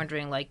thing I was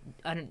wondering. Like,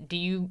 do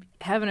you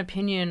have an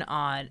opinion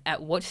on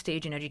at what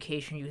stage in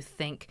education you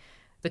think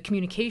the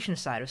communication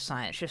side of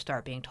science should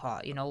start being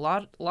taught? A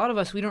lot of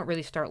us, we don't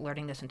really start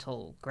learning this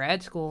until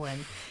grad school.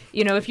 And,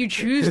 if you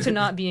choose to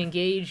not be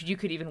engaged, you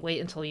could even wait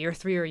until year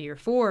 3 or year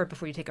 4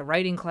 before you take a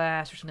writing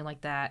class or something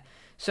like that.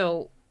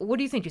 So what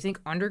do you think? Do you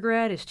think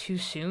undergrad is too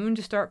soon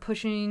to start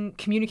pushing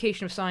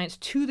communication of science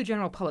to the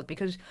general public?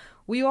 Because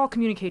we all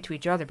communicate to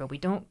each other, but we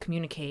don't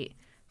communicate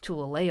to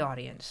a lay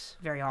audience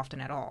very often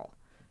at all.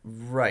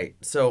 Right.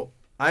 So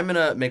I'm going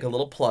to make a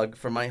little plug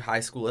for my high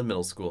school and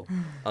middle school,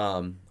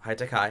 High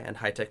Tech High and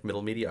High Tech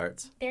Middle Media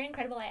Arts. They're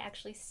incredible. I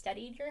actually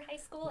studied your high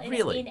school in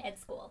ed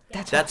school.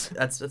 Yeah.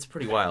 That's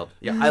pretty wild.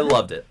 Yeah, I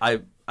loved it.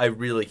 I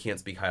really can't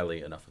speak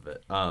highly enough of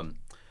it.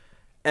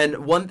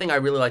 And one thing I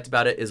really liked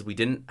about it is we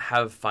didn't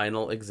have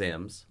final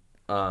exams.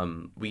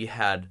 We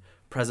had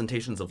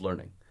presentations of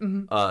learning.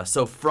 Mm-hmm.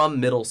 So from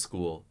middle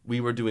school, we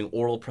were doing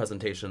oral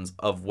presentations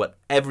of what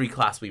every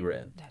class we were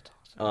in. That's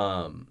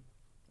awesome.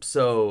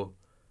 So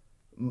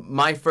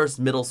my first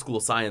middle school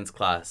science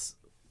class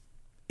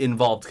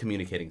involved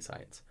communicating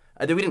science.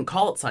 We didn't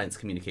call it science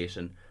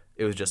communication.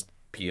 It was just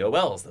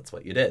POLs. That's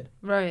what you did.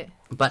 Right.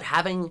 But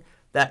having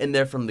that in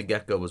there from the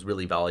get-go was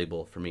really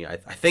valuable for me. I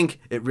think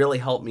it really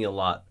helped me a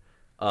lot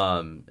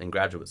in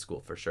graduate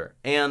school for sure.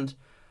 And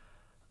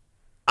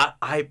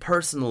I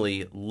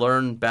personally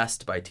learn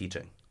best by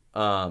teaching.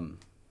 I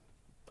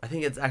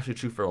think it's actually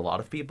true for a lot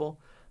of people.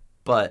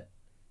 But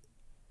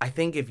I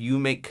think if you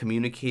make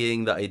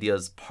communicating the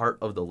ideas part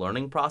of the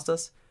learning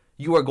process,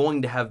 you are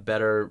going to have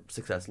better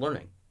success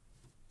learning.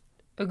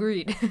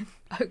 Agreed.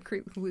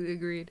 Completely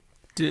agreed.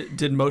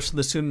 Did most of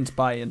the students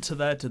buy into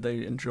that? Did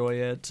they enjoy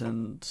it,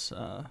 and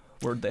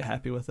were they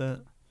happy with it?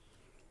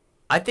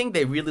 I think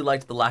they really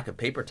liked the lack of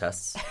paper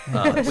tests.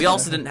 We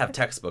also didn't have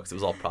textbooks. It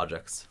was all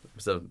projects. It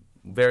was a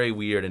very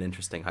weird and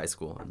interesting high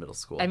school and middle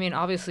school. I mean,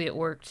 obviously it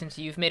worked since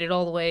you've made it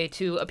all the way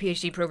to a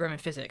PhD program in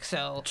physics,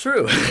 so...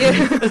 True.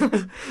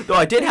 Though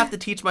I did have to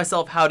teach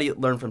myself how to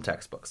learn from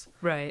textbooks.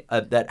 Right.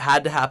 That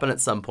had to happen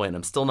at some point.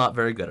 I'm still not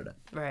very good at it.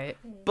 Right.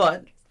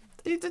 But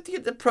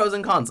the pros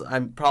and cons.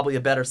 I'm probably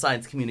a better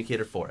science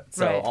communicator for it,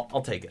 so Right.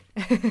 I'll take it.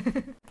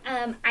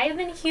 I've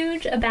been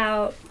huge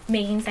about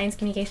making science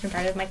communication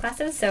part of my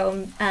classes.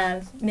 So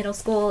middle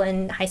school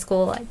and high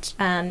school,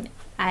 and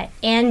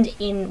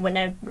when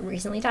I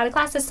recently taught a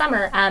class this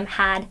summer,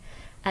 had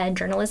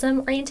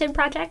journalism-oriented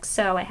projects.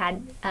 So I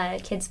had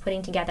kids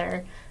putting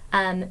together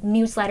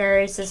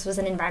newsletters. This was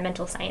an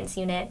environmental science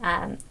unit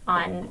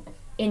on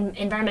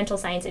environmental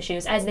science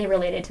issues as they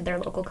related to their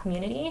local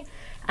community.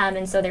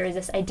 And so there was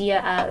this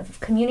idea of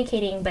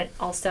communicating, but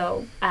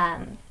also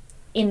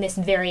in this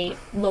very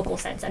local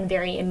sense on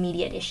very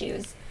immediate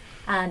issues.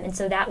 And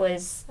so that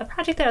was a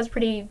project that I was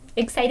pretty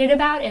excited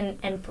about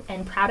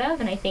and proud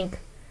of, and I think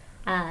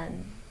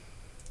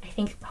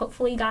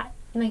hopefully got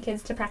my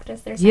kids to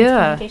practice their science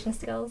communication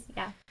skills.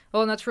 Yeah.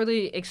 Well, and that's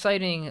really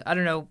exciting, I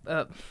don't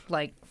know,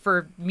 like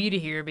for me to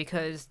hear,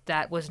 because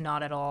that was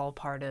not at all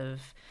part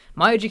of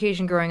my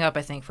education growing up.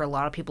 I think for a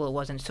lot of people it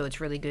wasn't, so it's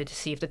really good to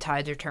see if the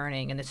tides are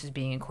turning and this is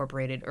being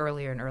incorporated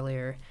earlier and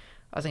earlier.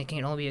 I think it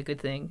can only be a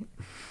good thing,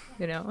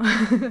 you know?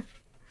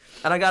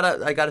 And I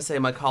gotta say,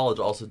 my college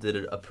also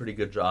did a pretty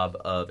good job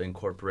of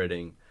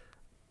incorporating.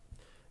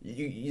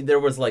 There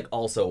was like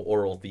also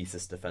oral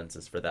thesis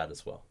defenses for that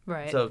as well.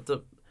 Right. So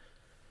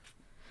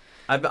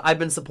I've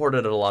been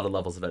supported at a lot of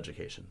levels of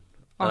education,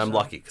 and Awesome. I'm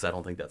lucky because I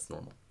don't think that's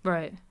normal.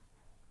 Right.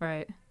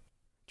 Right. Do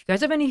you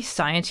guys have any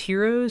science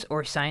heroes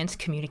or science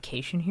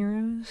communication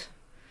heroes?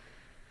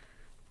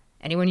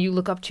 Anyone you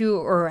look up to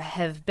or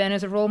have been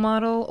as a role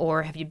model,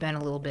 or have you been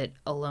a little bit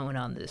alone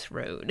on this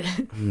road?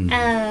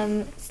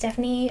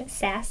 Stephanie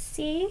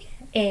Sassy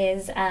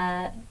is,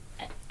 I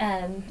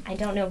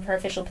don't know her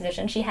official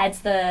position. She heads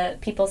the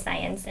people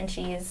science, and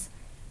she's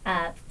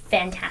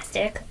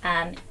fantastic.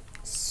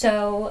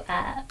 So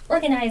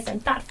organized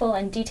and thoughtful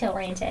and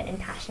detail-oriented and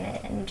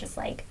passionate and just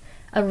like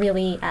a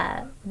really,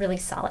 really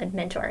solid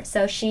mentor.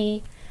 So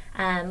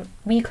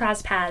we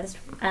crossed paths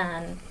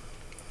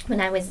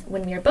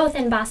when we were both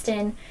in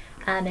Boston,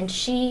 and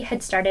she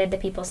had started the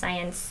people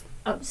science.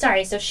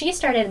 So she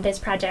started this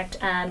project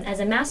as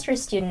a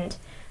master's student,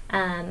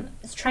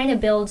 trying to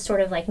build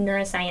sort of like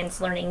neuroscience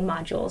learning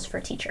modules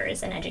for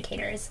teachers and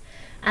educators.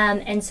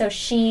 And so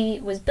she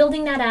was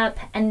building that up,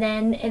 and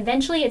then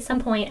eventually at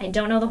some point, I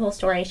don't know the whole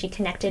story, she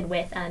connected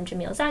with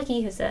Jamil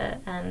Zaki, who's a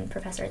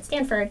professor at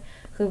Stanford,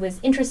 who was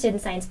interested in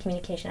science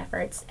communication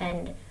efforts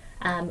and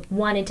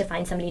wanted to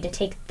find somebody to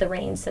take the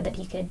reins so that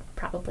he could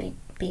probably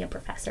be a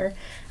professor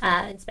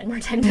and spend more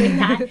time doing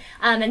that.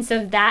 And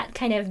so that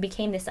kind of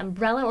became this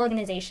umbrella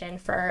organization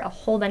for a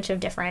whole bunch of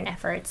different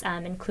efforts,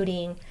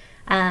 including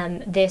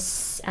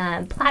this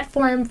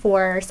platform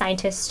for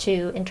scientists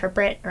to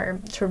interpret or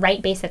to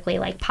write basically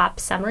like pop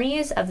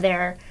summaries of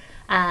their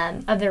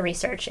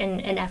research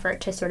in an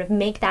effort to sort of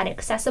make that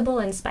accessible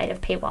in spite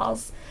of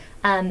paywalls.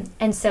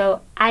 And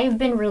so I've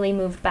been really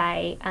moved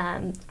by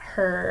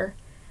her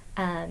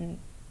I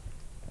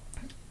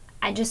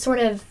just sort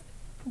of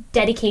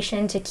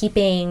dedication to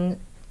keeping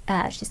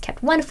she's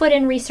kept one foot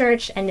in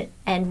research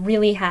and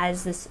really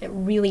has this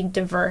really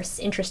diverse,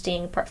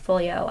 interesting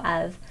portfolio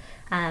of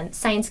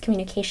science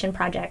communication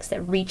projects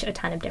that reach a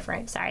ton of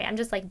different. Sorry, I'm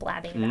just like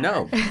blabbing about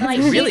No, her. Like,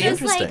 really she's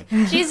just,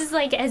 interesting. She's just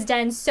like has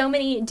done so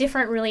many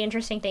different really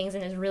interesting things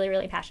and is really,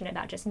 really passionate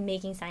about just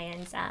making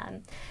science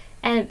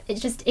and it's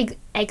just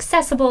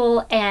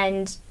accessible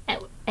and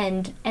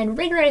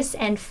rigorous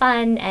and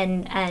fun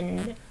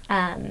and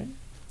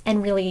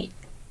really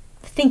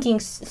thinking.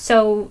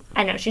 So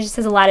I don't know, she just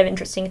has a lot of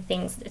interesting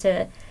things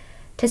to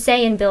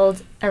say and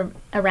build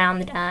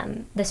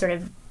around the sort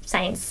of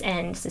science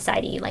and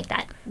society, like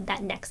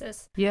that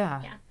nexus.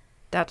 Yeah. Yeah.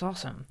 That's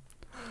awesome.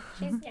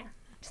 She's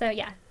So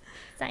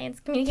science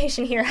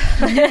communication hero.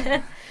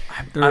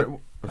 I'm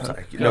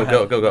sorry.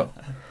 No, go.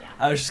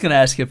 I was just going to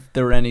ask if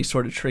there were any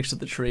sort of tricks of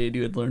the trade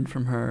you had learned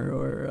from her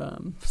or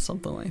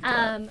something like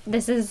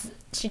that.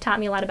 She taught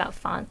me a lot about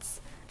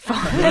fonts.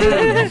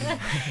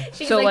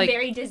 She's So, like,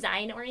 very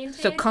design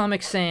oriented. So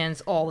Comic Sans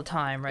all the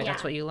time, right? Yeah.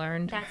 That's what you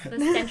learned? That's the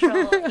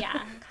central,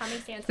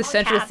 Comic Sans. The all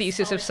central caps,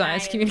 thesis all of the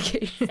science time.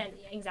 communication.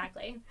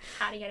 Exactly.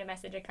 How to get a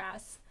message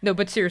across. No,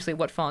 but seriously,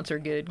 what fonts are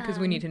good? Because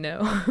we need to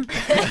know.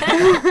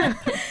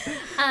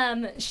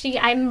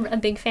 I'm a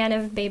big fan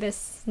of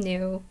Babus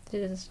New,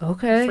 which is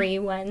Okay. free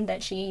one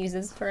that she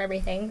uses for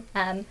everything.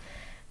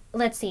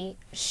 Let's see.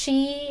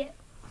 She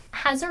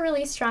has a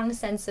really strong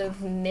sense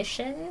of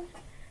mission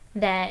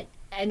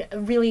and a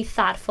really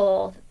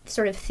thoughtful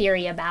sort of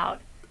theory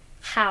about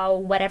how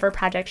whatever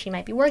project she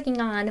might be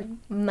working on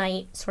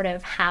might sort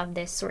of have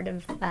this sort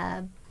of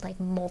like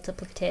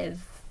multiplicative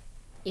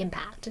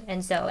impact.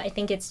 And so I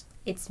think it's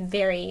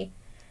very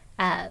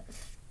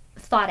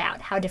thought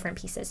out how different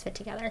pieces fit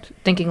together.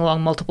 Thinking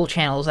along multiple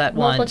channels at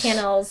once. Multiple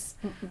channels,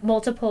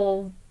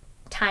 multiple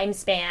time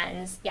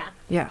spans.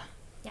 Yeah.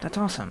 That's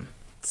awesome.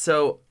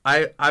 So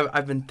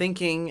I've been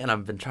thinking, and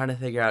I've been trying to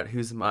figure out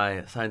who's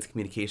my science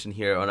communication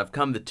hero, and I've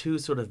come to two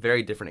sort of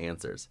very different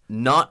answers.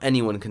 Not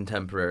anyone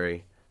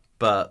contemporary,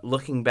 but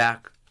looking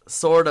back,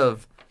 sort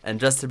of, and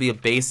just to be a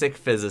basic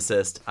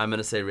physicist, I'm going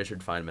to say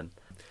Richard Feynman.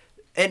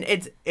 And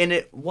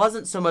it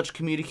wasn't so much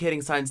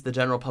communicating science to the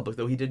general public,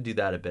 though he did do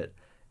that a bit.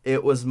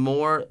 It was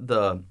more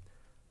the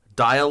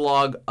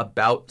dialogue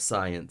about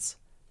science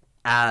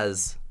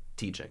as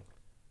teaching.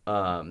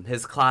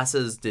 His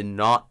classes did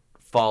not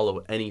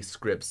follow any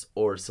scripts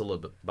or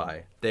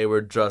syllabi. They were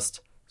just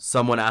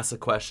someone asks a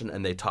question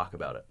and they talk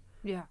about it.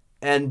 Yeah.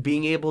 And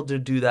being able to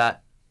do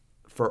that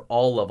for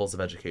all levels of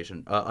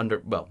education,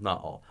 not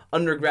all,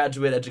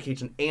 undergraduate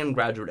education and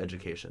graduate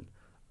education.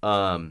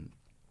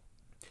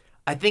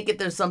 I think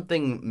there's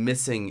something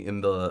missing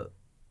in the,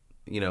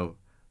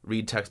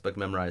 read textbook,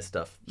 memorize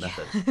stuff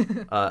method.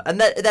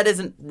 And that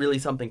isn't really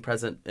something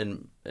present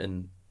in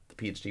the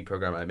PhD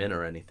program I'm in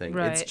or anything.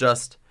 Right. It's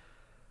just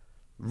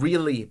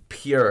really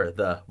pure,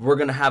 we're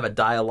going to have a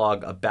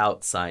dialogue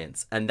about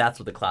science, and that's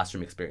what the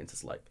classroom experience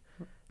is like.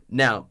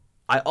 Now,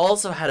 I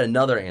also had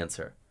another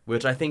answer,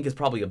 which I think is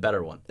probably a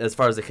better one, as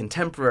far as a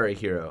contemporary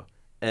hero,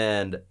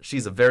 and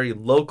she's a very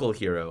local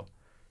hero.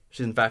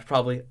 She's, in fact,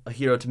 probably a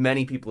hero to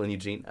many people in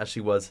Eugene, as she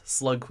was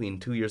Slug Queen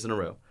 2 years in a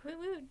row. Woot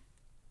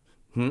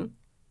woot.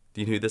 Do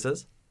you know who this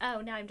is? Oh,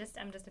 no, I'm just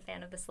a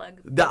fan of the slug.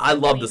 I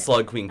love the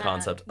Slug Queen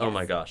concept. Oh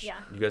my gosh. Yeah.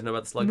 You guys know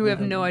about the Slug Queen? We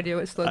have no idea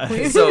what Slug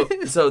Queen is.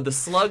 So the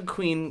Slug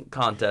Queen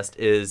contest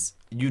is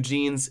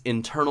Eugene's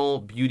internal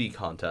beauty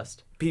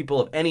contest. People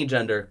of any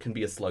gender can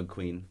be a Slug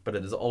Queen, but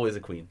it is always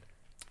a queen.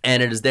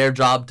 And it is their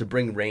job to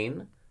bring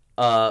rain,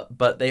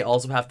 but they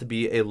also have to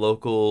be a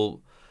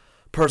local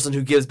person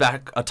who gives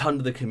back a ton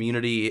to the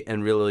community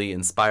and really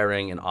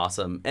inspiring and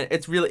awesome. And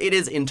it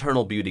is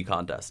internal beauty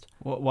contest.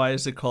 Why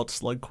is it called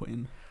Slug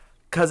Queen?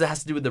 Because it has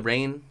to do with the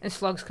rain. And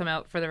slugs come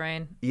out for the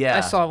rain. Yeah. I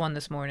saw one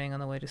this morning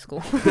on the way to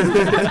school. So, I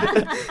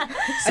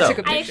took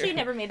a picture. I actually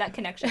never made that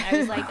connection. I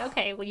was like,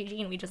 okay, well,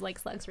 Eugene, we just like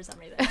slugs for some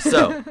reason.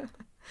 So,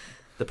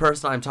 the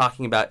person I'm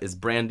talking about is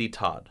Brandy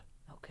Todd.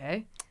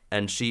 Okay.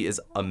 And she is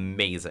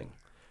amazing.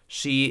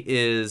 She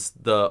is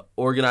the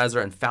organizer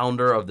and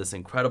founder of this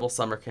incredible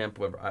summer camp,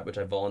 which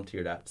I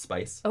volunteered at,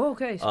 Spice. Oh,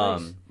 okay,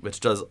 Spice.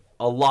 Which does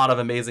a lot of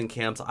amazing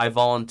camps. I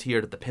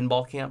volunteered at the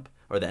pinball camp,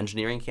 or the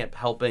engineering camp,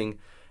 helping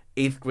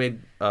 8th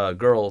grade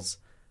girls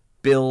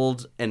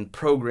build and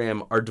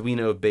program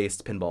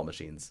Arduino-based pinball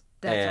machines.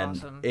 That's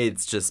awesome.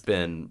 It's just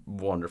been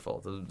wonderful.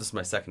 This is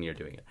my second year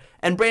doing it.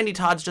 And Brandy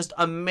Todd's just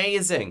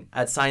amazing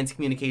at science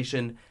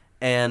communication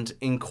and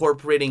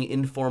incorporating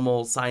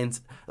informal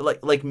science,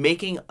 like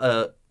making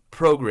a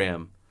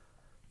program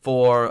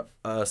for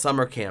a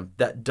summer camp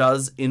that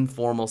does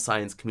informal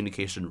science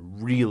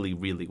communication really,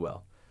 really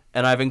well.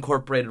 And I've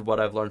incorporated what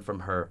I've learned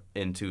from her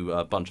into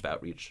a bunch of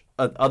outreach,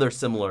 other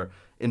similar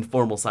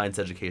informal science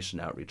education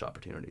outreach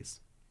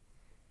opportunities.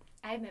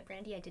 I admit,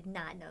 Brandy, I did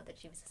not know that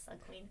she was a slug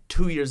queen.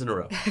 2 years in a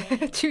row.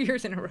 2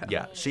 years in a row.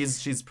 Yeah,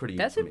 she's pretty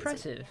That's amazing.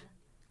 impressive.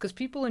 Because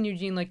people in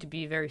Eugene like to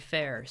be very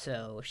fair,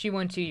 so if she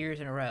won 2 years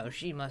in a row,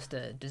 she must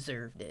have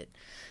deserved it.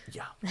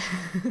 Yeah.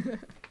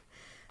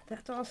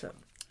 That's awesome.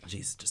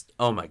 She's just,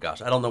 oh my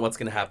gosh, I don't know what's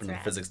going to happen in the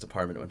rad. physics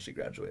department when she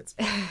graduates.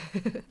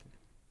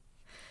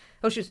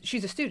 Oh,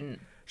 she's a student.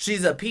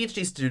 She's a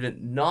PhD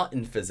student, not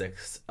in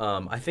physics,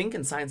 I think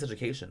in science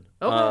education.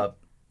 Okay.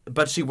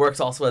 But she works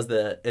also as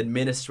the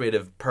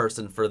administrative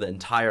person for the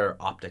entire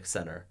optics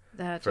center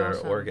That's for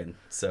awesome. Oregon.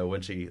 So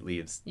when she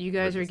leaves... You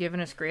guys are giving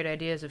us great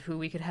ideas of who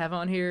we could have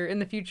on here in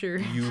the future.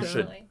 You so-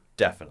 should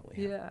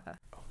definitely. Yeah.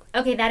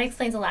 Okay, that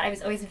explains a lot. I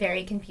was always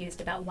very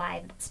confused about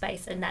why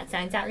Spice and that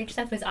science outreach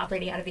stuff was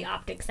operating out of the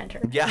optics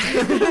center. Yeah.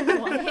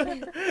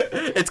 Why?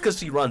 It's because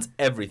she runs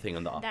everything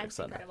in the optics That's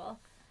center. incredible.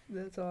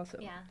 That's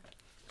awesome. Yeah.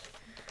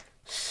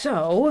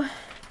 So,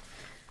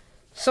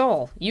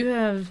 Saul, you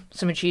have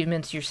some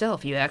achievements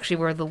yourself. You actually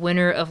were the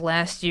winner of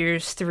last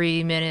year's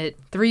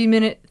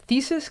 3-minute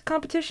thesis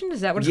competition. Is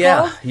that what it's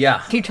called? Yeah.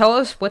 Can you tell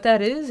us what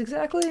that is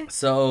exactly?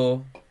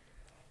 So,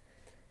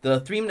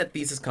 the 3-minute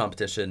thesis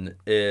competition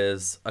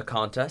is a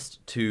contest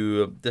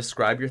to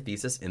describe your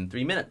thesis in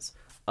 3 minutes.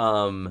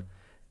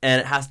 And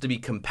it has to be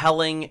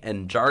compelling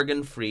and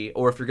jargon-free,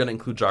 or if you're going to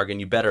include jargon,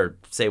 you better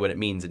say what it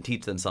means and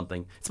teach them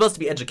something. It's supposed to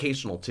be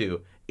educational,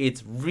 too.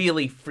 It's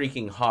really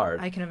freaking hard.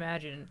 I can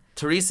imagine.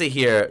 Teresa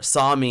here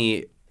saw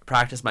me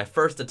practice my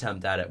first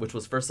attempt at it, which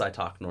was for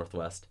SciTalk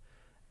Northwest.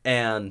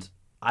 And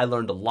I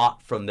learned a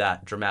lot from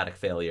that dramatic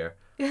failure.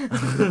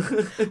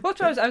 Well,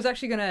 I was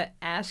actually going to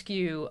ask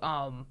you,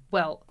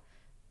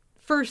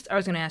 first I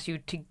was going to ask you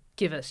to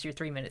give us your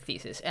 3-minute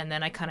thesis, and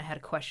then I kind of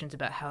had questions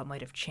about how it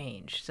might have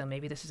changed. So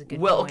maybe this is a good.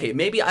 Well, point. okay,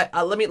 maybe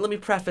let me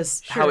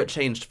preface how Sure. it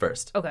changed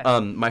first. Okay.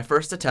 My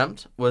first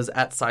attempt was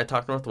at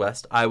SciTalk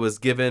Northwest. I was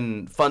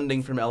given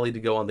funding from Ellie to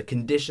go on the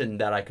condition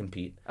that I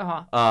compete.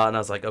 Uh-huh. And I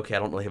was like, okay, I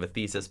don't really have a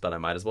thesis, but I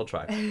might as well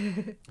try.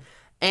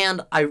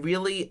 And I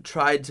really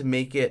tried to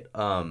make it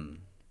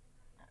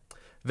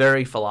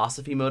very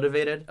philosophy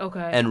motivated.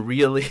 Okay. And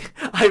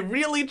I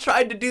really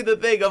tried to do the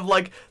thing of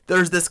like,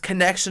 there's this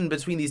connection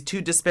between these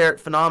two disparate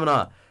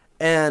phenomena,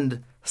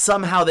 and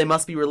somehow they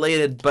must be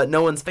related, but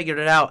no one's figured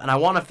it out, and I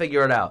want to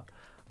figure it out.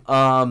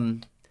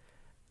 And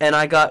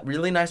I got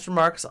really nice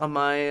remarks on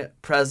my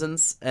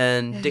presence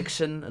and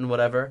diction and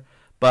whatever,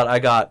 but I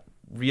got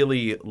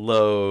really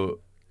low.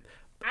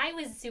 I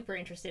was super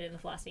interested in the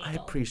philosophy. I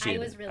angle. appreciate I it.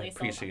 was really I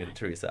appreciate it, sold on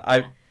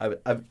Teresa.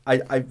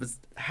 I was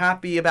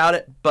happy about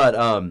it, but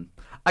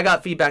I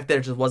got feedback that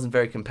it just wasn't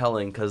very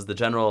compelling because the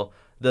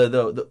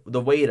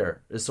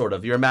waiter is sort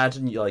of, you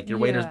imagine your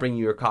waiter's Yeah. bringing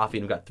you your coffee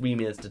and you've got 3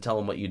 minutes to tell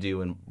them what you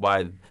do and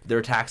why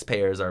their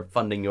taxpayers are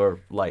funding your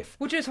life.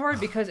 Which is hard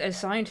because as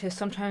scientists,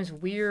 sometimes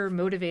we're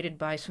motivated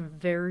by some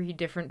very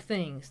different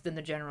things than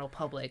the general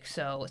public.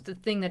 So the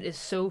thing that is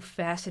so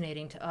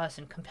fascinating to us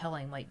and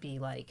compelling might be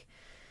like,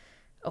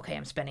 okay,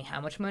 I'm spending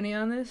how much money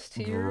on this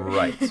to your...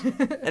 Right.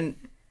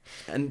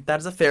 and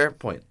that's a fair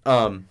point.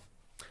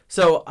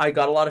 So I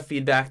got a lot of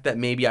feedback that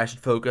maybe I should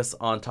focus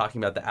on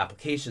talking about the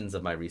applications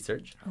of my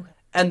research. Okay.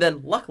 And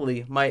then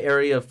luckily, my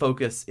area of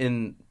focus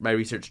in my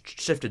research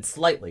shifted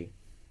slightly.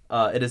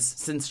 It has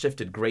since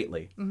shifted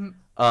greatly.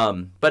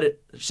 Mm-hmm. But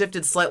it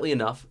shifted slightly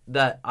enough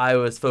that I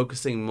was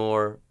focusing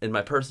more in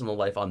my personal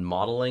life on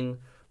modeling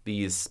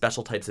these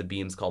special types of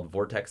beams called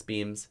vortex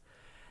beams.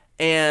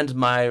 And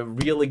my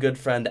really good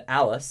friend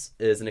Alice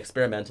is an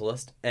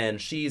experimentalist,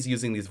 and she's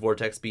using these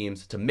vortex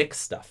beams to mix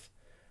stuff.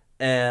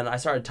 And I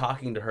started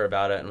talking to her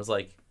about it and was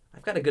like,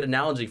 I've got a good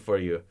analogy for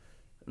you.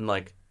 And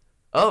like,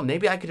 oh,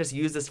 maybe I could just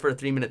use this for a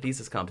 3-minute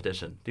thesis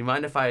competition. Do you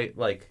mind if I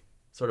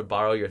sort of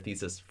borrow your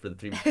thesis for the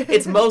 3 minutes?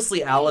 It's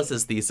mostly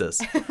Alice's thesis.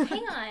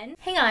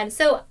 Hang on.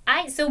 So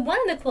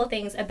one of the cool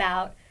things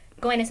about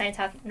going to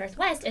SciTalk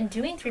Northwest and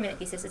doing 3-minute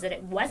thesis is that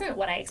it wasn't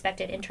what I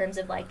expected in terms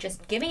of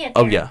just giving it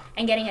there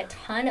and getting a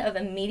ton of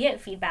immediate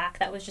feedback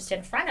that was just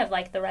in front of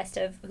the rest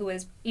of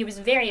it was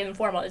very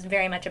informal. It was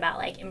very much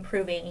about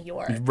improving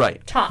your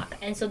talk.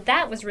 And so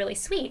that was really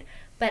sweet.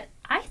 But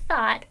I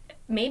thought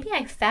maybe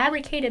I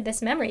fabricated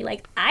this memory.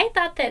 I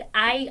thought that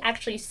I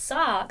actually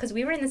saw, because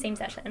we were in the same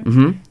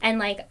session,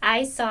 and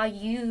I saw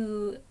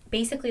you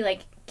basically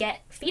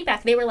get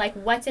feedback. They were like,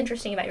 what's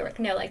interesting about your work?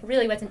 No,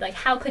 really what's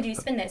how could you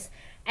spin this?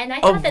 And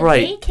I thought that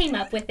they came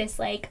up with this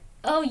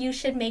oh, you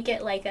should make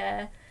it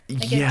a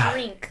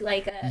drink,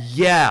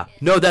 Yeah.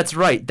 No, that's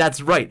right.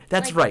 That's right.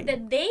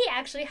 That they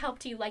actually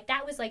helped you.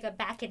 That was a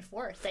back and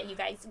forth that you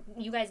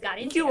guys got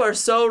into. You are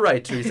so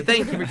right, Teresa.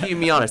 Thank you for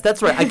keeping me honest.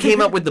 That's right. I came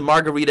up with the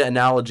margarita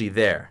analogy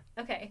there.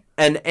 Okay.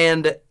 And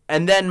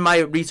then my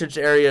research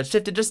area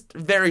shifted just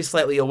very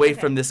slightly away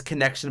from this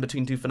connection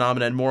between two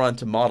phenomena and more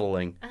onto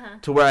modeling,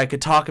 to where I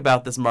could talk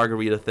about this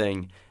margarita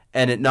thing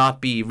and it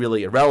not be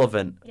really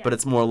irrelevant, but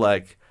it's more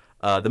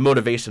the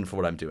motivation for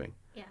what I'm doing.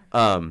 Yeah.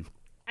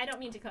 I don't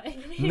mean to cut.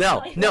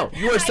 No,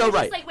 you are so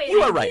right.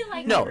 You are right.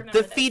 No,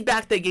 the this.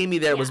 feedback they gave me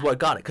there was what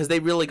got it, because they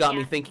really got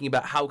me thinking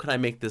about how can I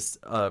make this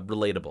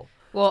relatable.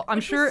 Well, I'm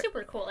Which sure was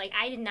super cool.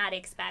 I did not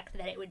expect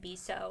that it would be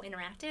so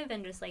interactive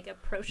and just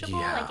approachable.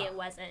 Yeah. It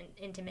wasn't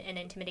an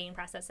intimidating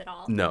process at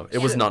all. No, it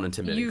was not an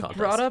intimidating you contest.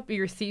 brought up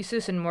your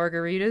thesis and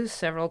margaritas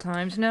several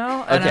times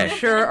now, and Okay. I'm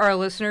sure our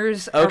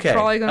listeners are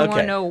probably going to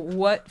want to know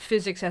what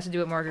physics has to do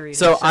with margaritas.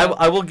 So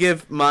I will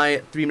give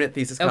my 3-minute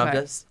thesis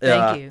contest.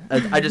 Thank you.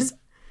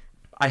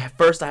 I have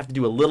to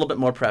do a little bit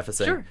more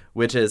prefacing, Sure.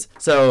 which is,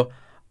 so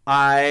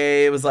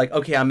I was like,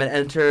 okay, I'm going to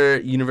enter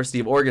University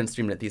of Oregon's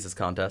 3-minute thesis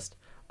contest.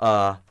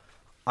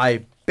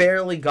 I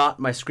barely got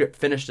my script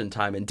finished in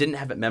time and didn't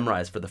have it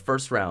memorized for the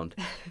first round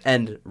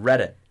and read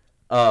it,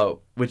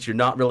 which you're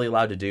not really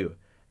allowed to do.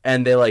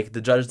 And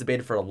the judges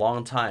debated for a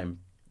long time,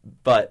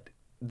 but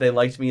they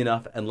liked me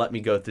enough and let me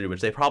go through,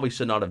 which they probably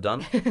should not have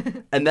done.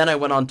 And then I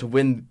went on to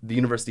win the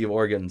University of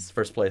Oregon's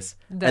first place.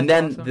 That's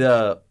then awesome.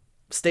 the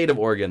state of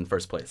Oregon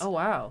first place. Oh,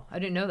 wow. I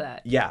didn't know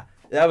that. Yeah,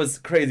 that was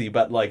crazy,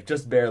 but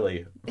just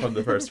barely from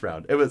the first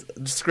round. It was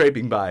just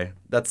scraping by.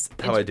 That's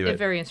how I do it. It's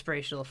very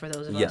inspirational for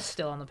those of us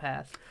still on the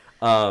path.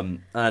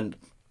 And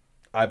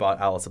I bought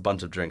Alice a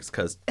bunch of drinks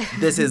because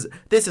this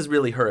is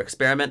really her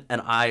experiment,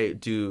 and I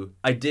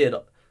did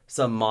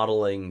some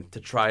modeling to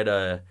try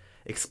to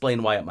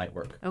explain why it might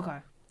work. Okay.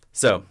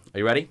 So, are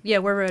you ready? Yeah,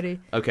 we're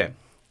ready. Okay.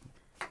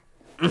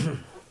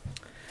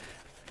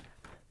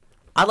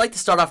 I'd like to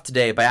start off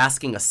today by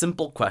asking a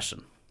simple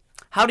question.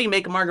 How do you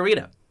make a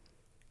margarita?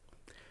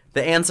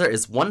 The answer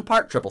is 1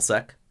 part triple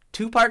sec,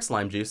 2 parts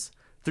lime juice,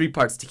 3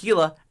 parts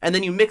tequila, and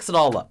then you mix it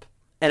all up.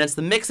 And it's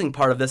the mixing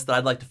part of this that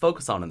I'd like to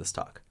focus on in this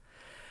talk.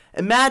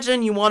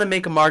 Imagine you want to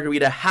make a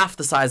margarita half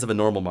the size of a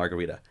normal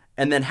margarita,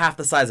 and then half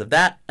the size of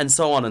that, and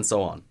so on and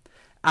so on.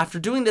 After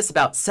doing this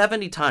about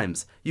 70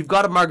 times, you've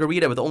got a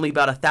margarita with only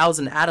about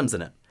 1,000 atoms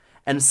in it.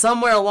 And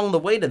somewhere along the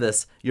way to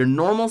this, your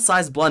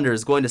normal-sized blender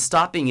is going to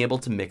stop being able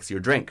to mix your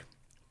drink.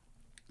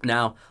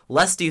 Now,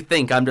 lest you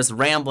think I'm just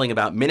rambling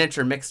about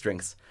miniature mixed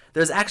drinks,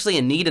 there's actually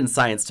a need in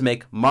science to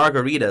make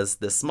margaritas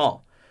this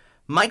small.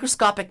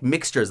 Microscopic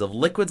mixtures of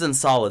liquids and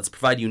solids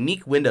provide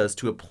unique windows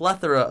to a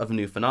plethora of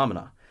new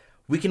phenomena.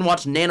 We can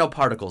watch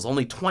nanoparticles,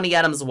 only 20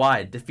 atoms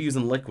wide, diffuse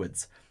in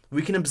liquids.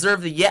 We can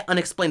observe the yet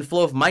unexplained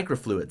flow of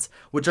microfluids,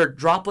 which are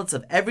droplets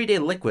of everyday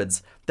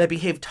liquids that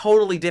behave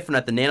totally different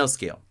at the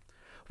nanoscale.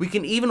 We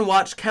can even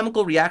watch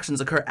chemical reactions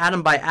occur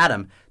atom by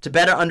atom to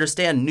better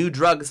understand new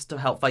drugs to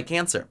help fight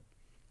cancer.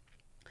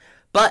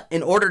 But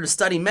in order to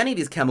study many of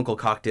these chemical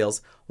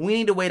cocktails, we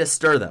need a way to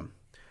stir them.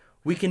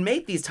 We can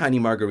make these tiny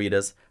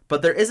margaritas,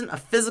 but there isn't a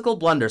physical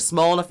blender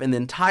small enough in the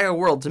entire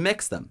world to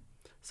mix them.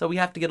 So we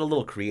have to get a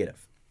little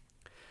creative.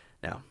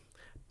 Now,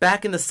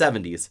 back in the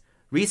 70s,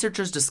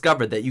 researchers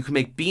discovered that you can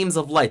make beams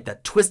of light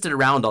that twisted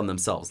around on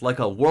themselves, like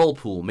a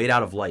whirlpool made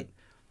out of light.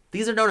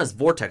 These are known as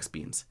vortex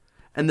beams.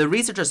 And the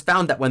researchers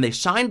found that when they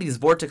shined these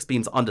vortex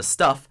beams onto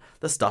stuff,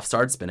 the stuff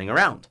started spinning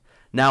around.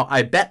 Now,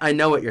 I bet I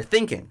know what you're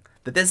thinking,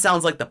 that this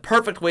sounds like the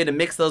perfect way to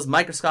mix those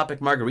microscopic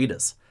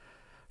margaritas.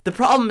 The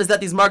problem is that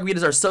these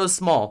margaritas are so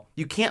small,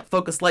 you can't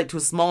focus light to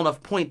a small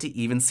enough point to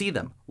even see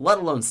them, let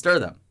alone stir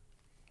them.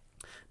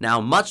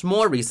 Now, much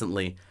more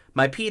recently,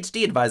 my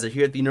PhD advisor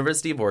here at the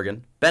University of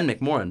Oregon, Ben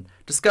McMorran,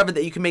 discovered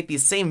that you can make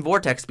these same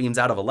vortex beams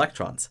out of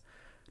electrons.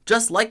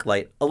 Just like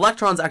light,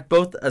 electrons act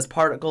both as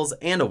particles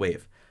and a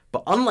wave.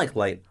 But unlike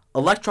light,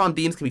 electron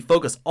beams can be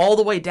focused all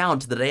the way down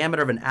to the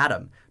diameter of an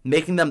atom,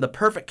 making them the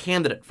perfect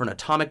candidate for an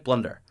atomic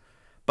blender.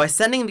 By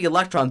sending the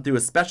electron through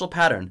a special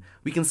pattern,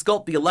 we can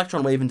sculpt the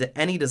electron wave into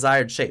any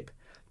desired shape.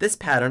 This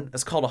pattern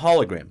is called a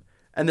hologram,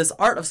 and this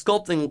art of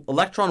sculpting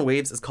electron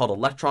waves is called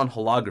electron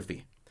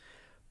holography.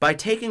 By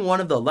taking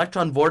one of the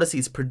electron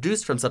vortices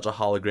produced from such a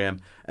hologram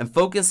and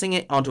focusing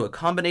it onto a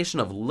combination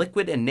of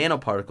liquid and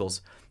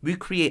nanoparticles, we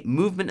create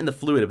movement in the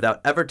fluid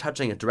without ever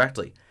touching it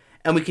directly.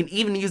 And we can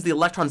even use the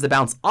electrons to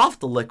bounce off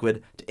the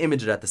liquid to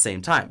image it at the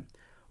same time.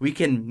 We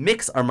can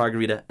mix our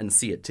margarita and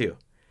see it too.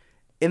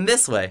 In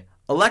this way,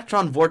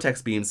 electron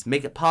vortex beams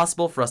make it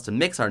possible for us to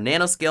mix our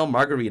nanoscale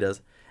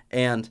margaritas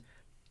and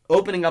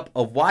opening up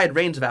a wide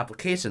range of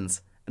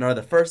applications and are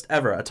the first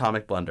ever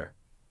atomic blender.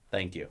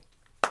 Thank you.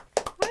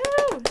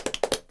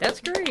 That's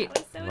great.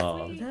 That was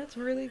so sweet. That's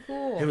really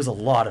cool. It was a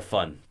lot of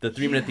fun. The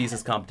 3-minute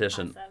thesis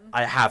competition. Awesome.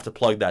 I have to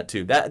plug that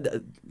too.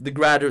 The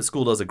graduate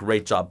school does a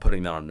great job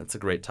putting that on. It's a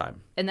great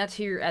time. And that's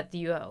here at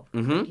the UO.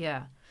 Mm-hmm.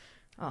 Yeah.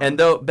 Oh. And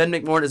though Ben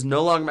McMorran is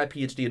no longer my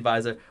PhD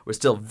advisor, we're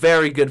still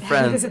very good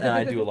friends, and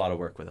I do a lot of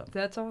work with him.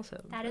 That's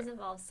awesome. That is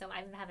evolved, so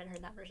I haven't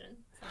heard that version.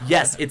 So.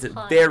 Yes, it's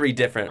Fun. very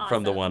different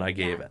from the Awesome. one I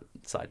gave Yeah.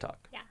 at Side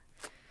Talk. Yeah.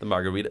 The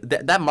margarita.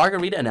 That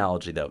margarita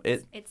analogy, though,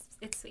 It's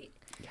sweet.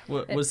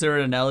 Was there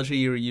an analogy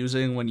you were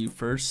using when you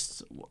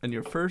in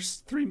your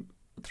first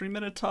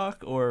 3-minute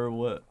talk, or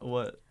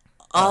what?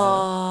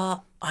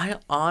 I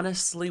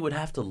honestly would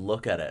have to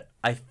look at it.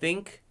 I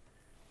think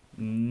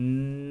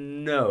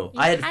no. You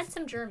I had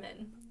some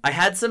German. I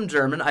had some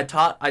German. I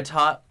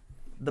taught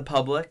the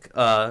public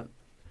the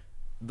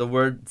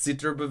word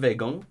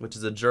Zitterbewegung, which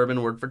is a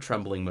German word for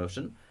trembling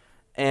motion,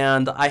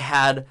 and I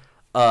had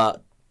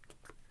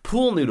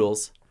pool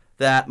noodles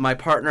that my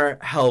partner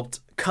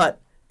helped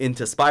cut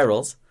into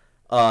spirals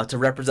to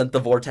represent the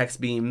vortex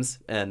beams,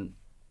 and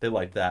they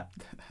liked that.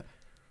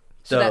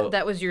 So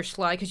that was your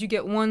slide, because you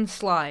get one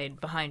slide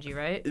behind you,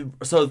 right?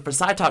 So for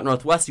Side Talk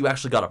Northwest, you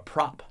actually got a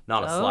prop,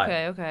 not a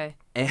slide. Okay.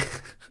 And,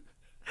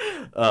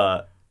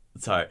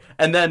 sorry.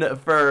 And then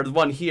for the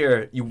one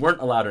here, you weren't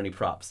allowed any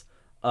props.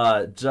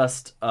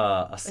 Just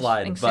a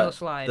slide. single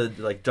slide.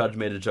 The judge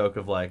made a joke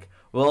of like,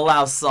 we'll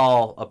allow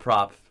Saul a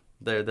prop.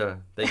 They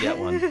get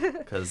one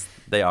because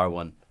they are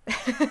one.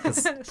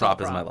 Because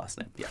prop is my last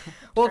name. Yeah.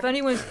 Well, if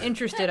anyone's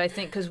interested, I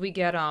think because we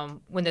get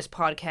when this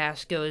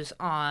podcast goes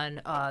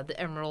on the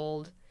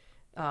Emerald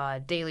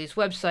Daily's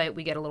website,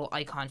 we get a little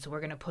icon, so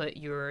we're gonna put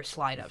your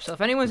slide up. So if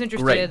anyone's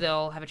interested, Great.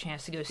 they'll have a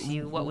chance to go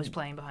see what was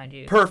playing behind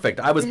you. Perfect.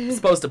 I was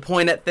supposed to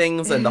point at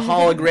things, and the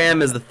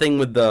hologram is the thing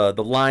with the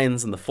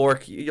lines and the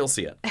fork. You'll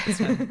see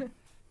it.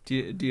 Do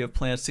you have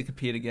plans to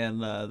compete again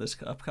this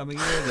upcoming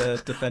year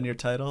to defend your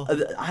title?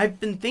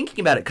 I've been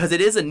thinking about it because it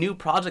is a new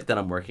project that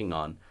I'm working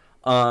on.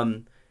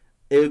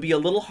 It would be a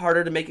little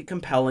harder to make it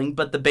compelling,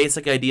 but the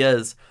basic idea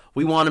is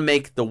we want to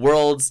make the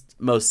world's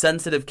most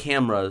sensitive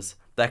cameras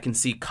that can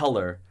see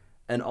color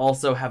and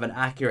also have an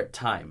accurate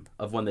time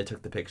of when they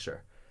took the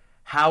picture.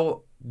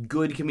 How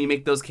good can we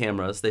make those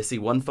cameras? They see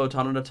one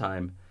photon at a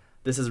time.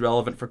 This is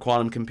relevant for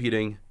quantum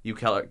computing. You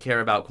care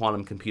about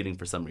quantum computing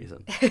for some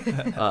reason.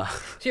 So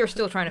you're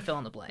still trying to fill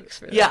in the blanks.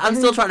 For that. Yeah, I'm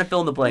still trying to fill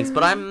in the blanks,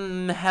 but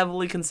I'm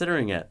heavily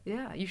considering it.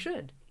 Yeah, you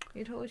should.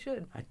 You totally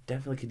should. I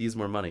definitely could use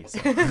more money. So.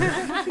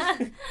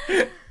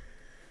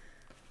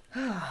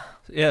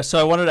 Yeah, so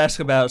I wanted to ask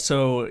about,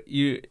 so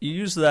you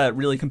use that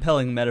really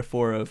compelling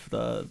metaphor of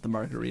the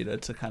margarita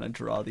to kind of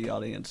draw the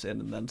audience in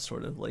and then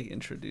sort of like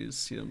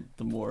introduce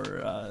the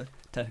more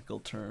technical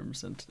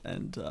terms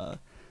and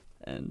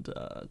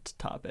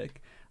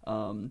topic.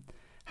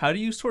 how do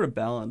you sort of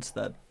balance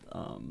that,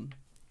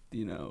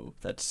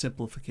 that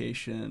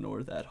simplification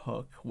or that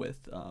hook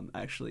with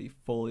actually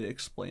fully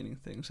explaining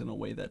things in a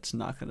way that's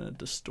not going to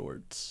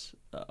distort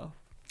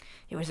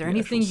was there the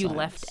anything actual you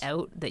left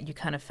science? out that you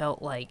kind of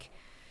felt like,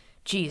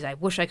 geez, I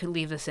wish I could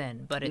leave this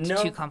in, but it's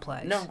too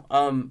complex? No,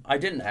 I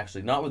didn't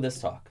actually. Not with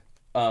this talk.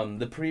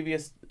 The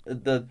previous,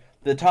 the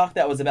talk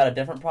that was about a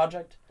different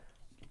project,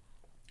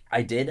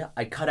 I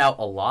cut out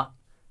a lot,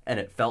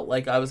 and it felt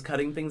like I was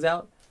cutting things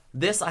out.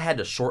 This I had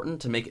to shorten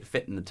to make it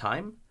fit in the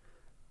time,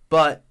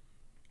 but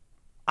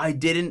I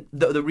didn't.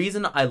 The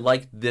reason I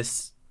liked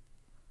this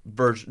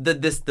version,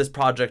 this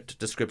project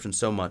description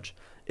so much,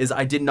 is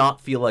I did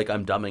not feel like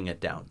I'm dumbing it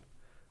down.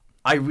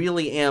 I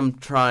really am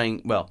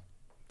trying. Well,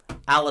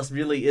 Alice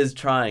really is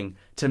trying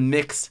to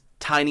mix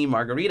tiny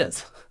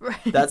margaritas. Right.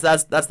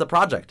 That's the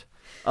project.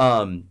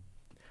 The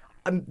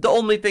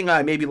only thing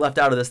I maybe left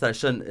out of this that I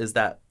shouldn't is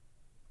that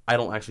I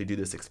don't actually do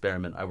this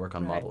experiment. I work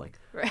on modeling.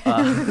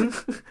 Right.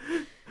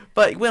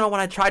 But when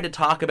I tried to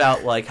talk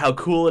about like how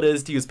cool it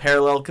is to use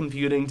parallel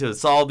computing to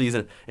solve these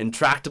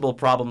intractable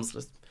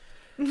problems,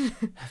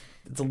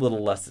 it's a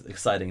little less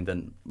exciting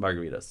than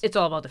margaritas. It's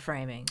all about the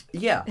framing.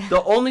 Yeah.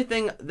 The only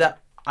thing that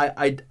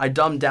I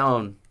dumbed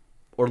down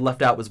or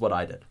left out was what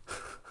I did.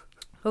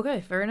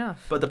 Okay, fair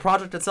enough. But the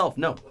project itself,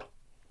 no.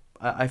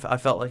 I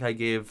felt like I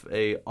gave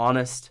a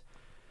honest,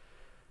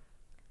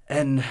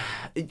 and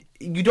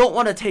you don't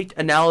want to take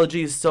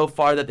analogies so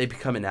far that they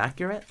become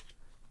inaccurate,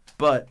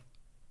 but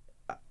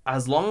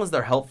as long as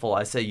they're helpful,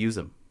 I say use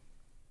them.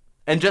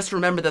 And just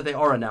remember that they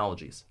are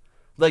analogies.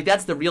 Like,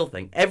 that's the real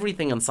thing.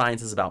 Everything in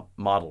science is about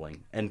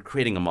modeling and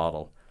creating a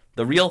model.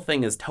 The real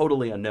thing is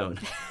totally unknown.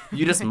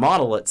 You just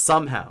model it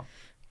somehow.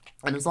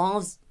 And as long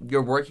as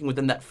you're working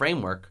within that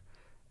framework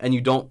and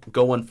you don't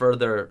go one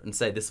further and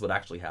say this is what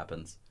actually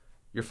happens,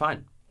 you're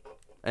fine.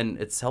 And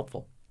it's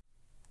helpful.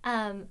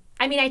 I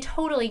mean, I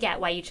totally get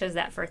why you chose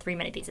that for a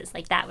 3-minute thesis.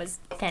 Like, that was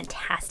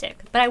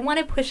fantastic. But I want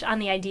to push on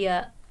the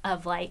idea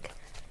of, like,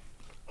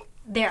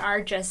 there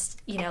are just,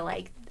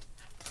 like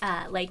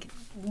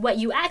what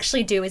you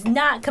actually do is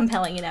not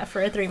compelling enough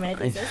for a 3-minute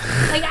thesis.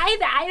 Like,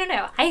 I don't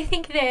know. I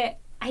think that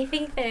I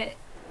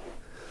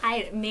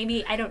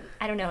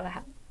don't know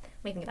how,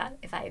 thinking about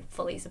if I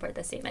fully support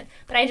this statement,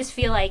 but I just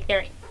feel like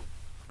there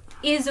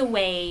is a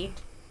way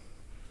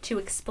to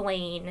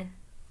explain,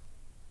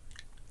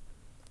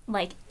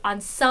 like,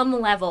 on some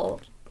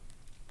level,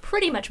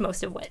 pretty much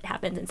most of what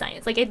happens in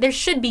science. Like, there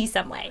should be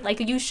some way. Like,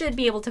 you should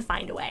be able to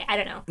find a way. I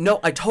don't know. No,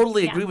 I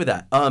totally agree with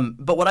that.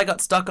 But what I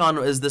got stuck on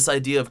is this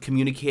idea of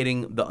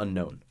communicating the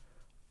unknown.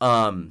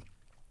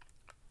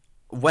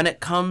 When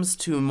it comes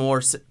to more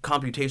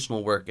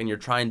computational work and you're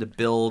trying to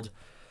build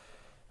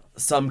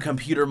some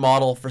computer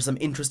model for some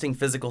interesting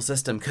physical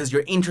system because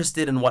you're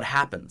interested in what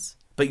happens,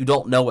 but you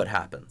don't know what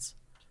happens.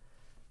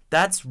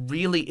 That's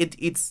really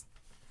it's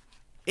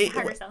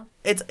Harder sell.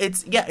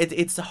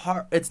 It's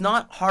hard. It's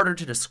not harder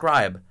to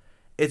describe.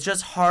 It's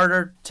just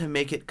harder to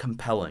make it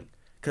compelling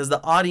because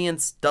the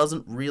audience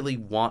doesn't really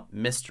want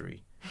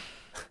mystery.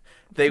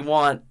 They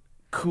want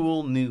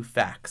cool new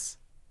facts.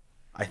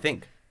 I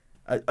think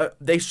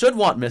they should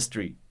want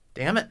mystery.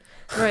 Damn it.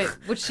 Right,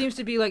 which seems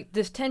to be like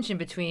this tension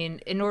between,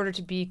 in order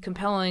to be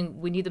compelling,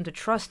 we need them to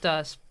trust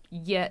us,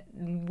 yet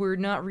we're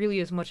not really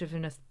as much of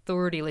an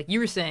authority. Like you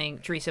were saying,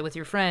 Teresa, with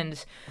your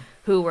friends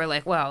who were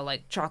like, wow,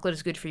 like chocolate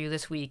is good for you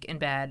this week and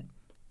bad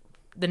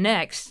the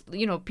next.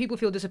 People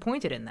feel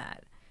disappointed in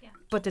that. Yeah.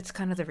 But that's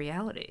kind of the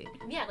reality.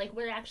 Yeah, like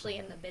we're actually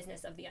in the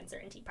business of the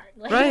uncertainty part.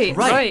 Like,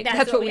 Right.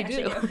 That's what we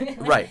do.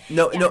 Right.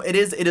 No, it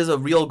is a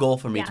real goal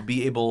for me to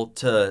be able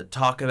to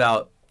talk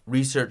about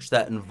research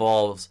that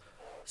involves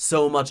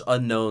so much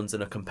unknowns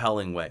in a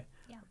compelling way.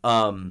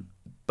 Yeah.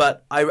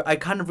 But I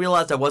kind of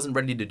realized I wasn't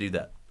ready to do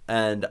that.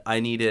 And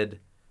I needed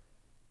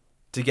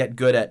to get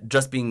good at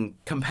just being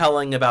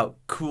compelling about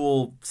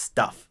cool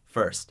stuff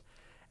first.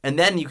 And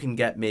then you can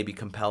get maybe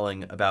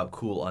compelling about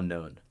cool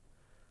unknown.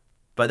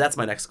 But that's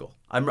my next goal.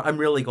 I'm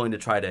really going to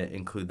try to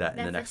include that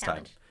in the next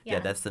time. Yeah,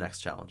 that's the next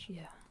challenge.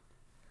 Yeah.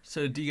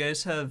 So do you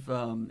guys have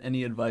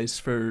any advice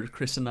for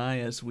Chris and I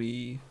as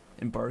we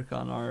embark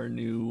on our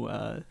new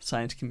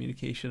science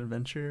communication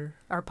adventure?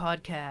 Our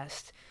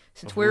podcast.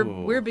 Since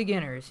we're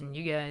beginners and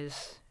you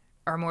guys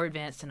are more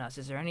advanced than us,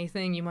 is there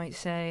anything you might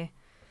say?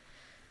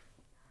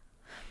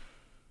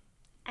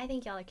 I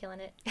think y'all are killing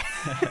it.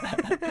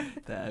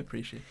 That I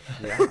appreciate.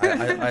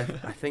 Yeah,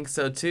 I think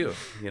so too.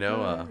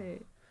 All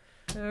right.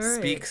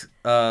 Speak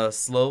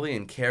slowly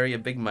and carry a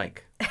big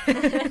mic.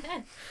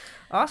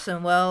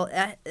 Awesome. Well,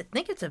 I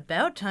think it's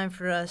about time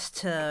for us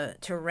to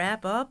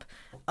wrap up.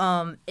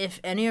 If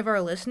any of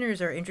our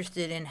listeners are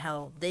interested in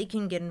how they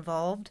can get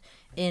involved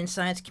in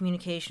science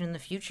communication in the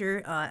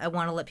future, I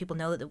want to let people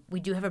know that we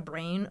do have a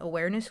Brain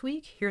Awareness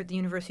Week here at the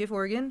University of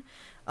Oregon.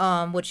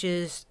 which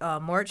is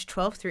March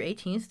 12th through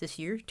 18th this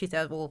year,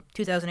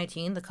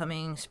 2018, the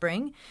coming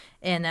spring.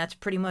 And that's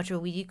pretty much a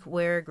week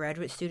where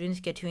graduate students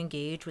get to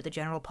engage with the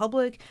general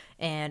public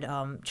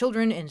and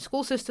children in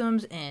school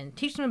systems and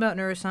teach them about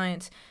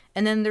neuroscience.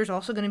 And then there's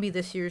also going to be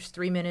this year's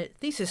 3-minute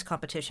thesis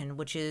competition,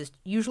 which is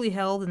usually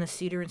held in the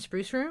Cedar and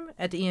Spruce Room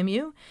at the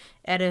EMU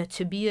at a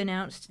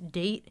to-be-announced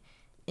date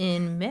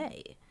in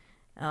May.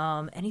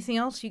 Anything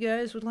else you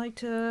guys would like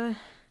to...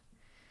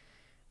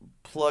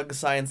 Plug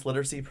Science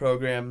Literacy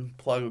Program,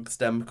 plug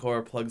STEM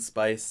Core, plug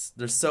SPICE.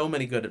 There's so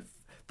many good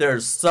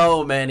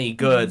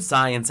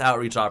science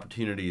outreach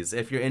opportunities.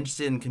 If you're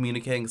interested in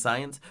communicating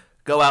science,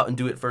 go out and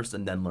do it first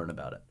and then learn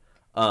about it.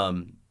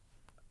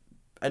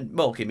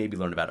 Maybe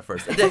learn about it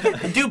first.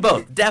 Do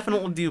both.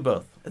 Definitely do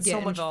both. It's Get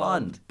so much involved.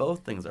 fun. Both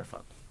things are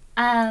fun.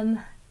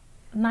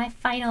 My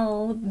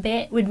final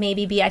bit would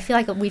maybe be, I feel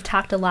like we've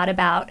talked a lot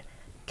about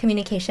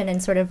communication in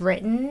sort of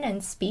written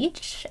and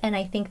speech, and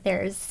I think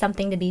there's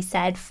something to be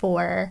said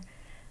for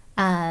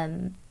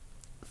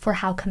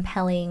how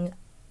compelling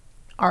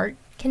art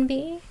can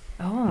be.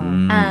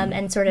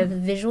 And sort of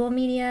visual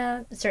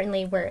media,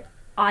 certainly where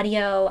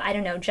audio, I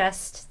don't know,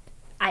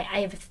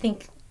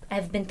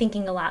 I've been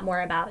thinking a lot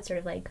more about sort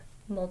of like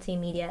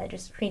multimedia,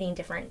 just creating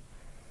different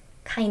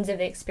kinds of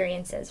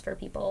experiences for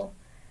people,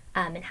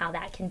 and how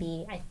that can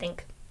be, I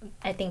think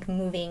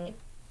moving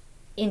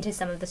into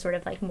some of the sort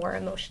of like more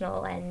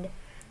emotional and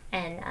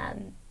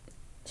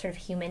sort of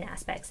human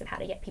aspects of how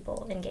to get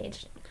people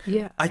engaged.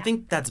 Yeah. I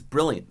think that's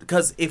brilliant,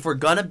 because if we're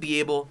going to be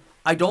able,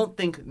 I don't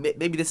think,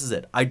 maybe this is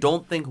it, I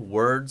don't think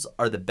words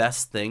are the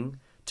best thing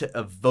to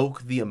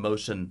evoke the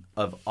emotion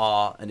of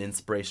awe and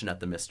inspiration at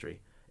the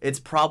mystery.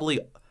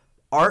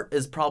 Art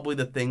is probably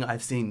the thing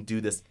I've seen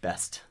do this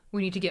best.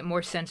 We need to get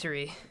more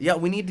sensory. Yeah,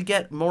 we need to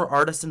get more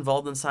artists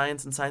involved in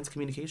science and science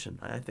communication.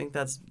 I think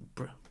that's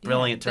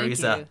brilliant,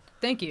 Teresa.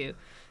 Thank you.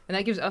 And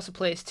that gives us a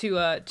place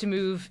to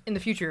move in the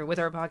future with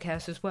our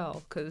podcast as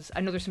well, because I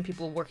know there's some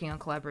people working on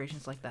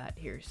collaborations like that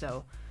here.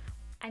 So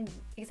I'm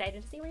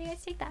excited to see where you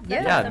guys take that.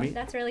 Yeah.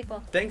 That's really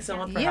cool. Thanks so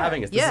much for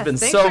having us. This has been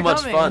thanks so for much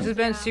coming. fun. This has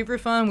been super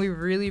fun. We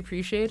really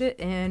appreciate it.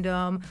 And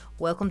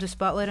welcome to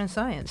Spotlight on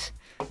Science.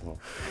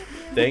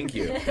 Thank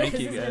you. Thank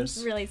you, This guys.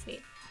 is really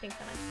sweet. Thanks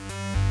so much.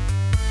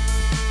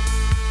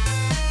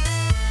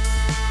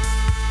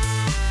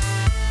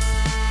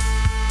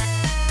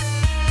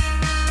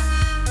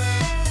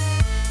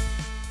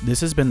 This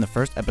has been the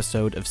first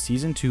episode of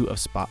Season 2 of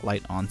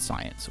Spotlight on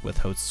Science with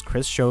hosts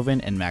Chris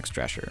Chauvin and Max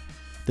Drescher.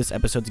 This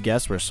episode's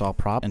guests were Saul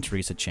Prop and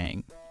Teresa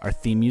Chang. Our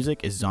theme music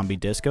is Zombie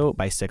Disco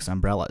by Six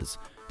Umbrellas.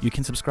 You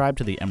can subscribe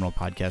to the Emerald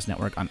Podcast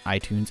Network on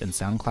iTunes and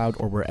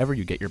SoundCloud or wherever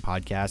you get your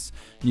podcasts,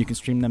 and you can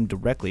stream them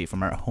directly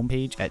from our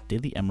homepage at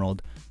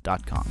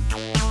dailyemerald.com.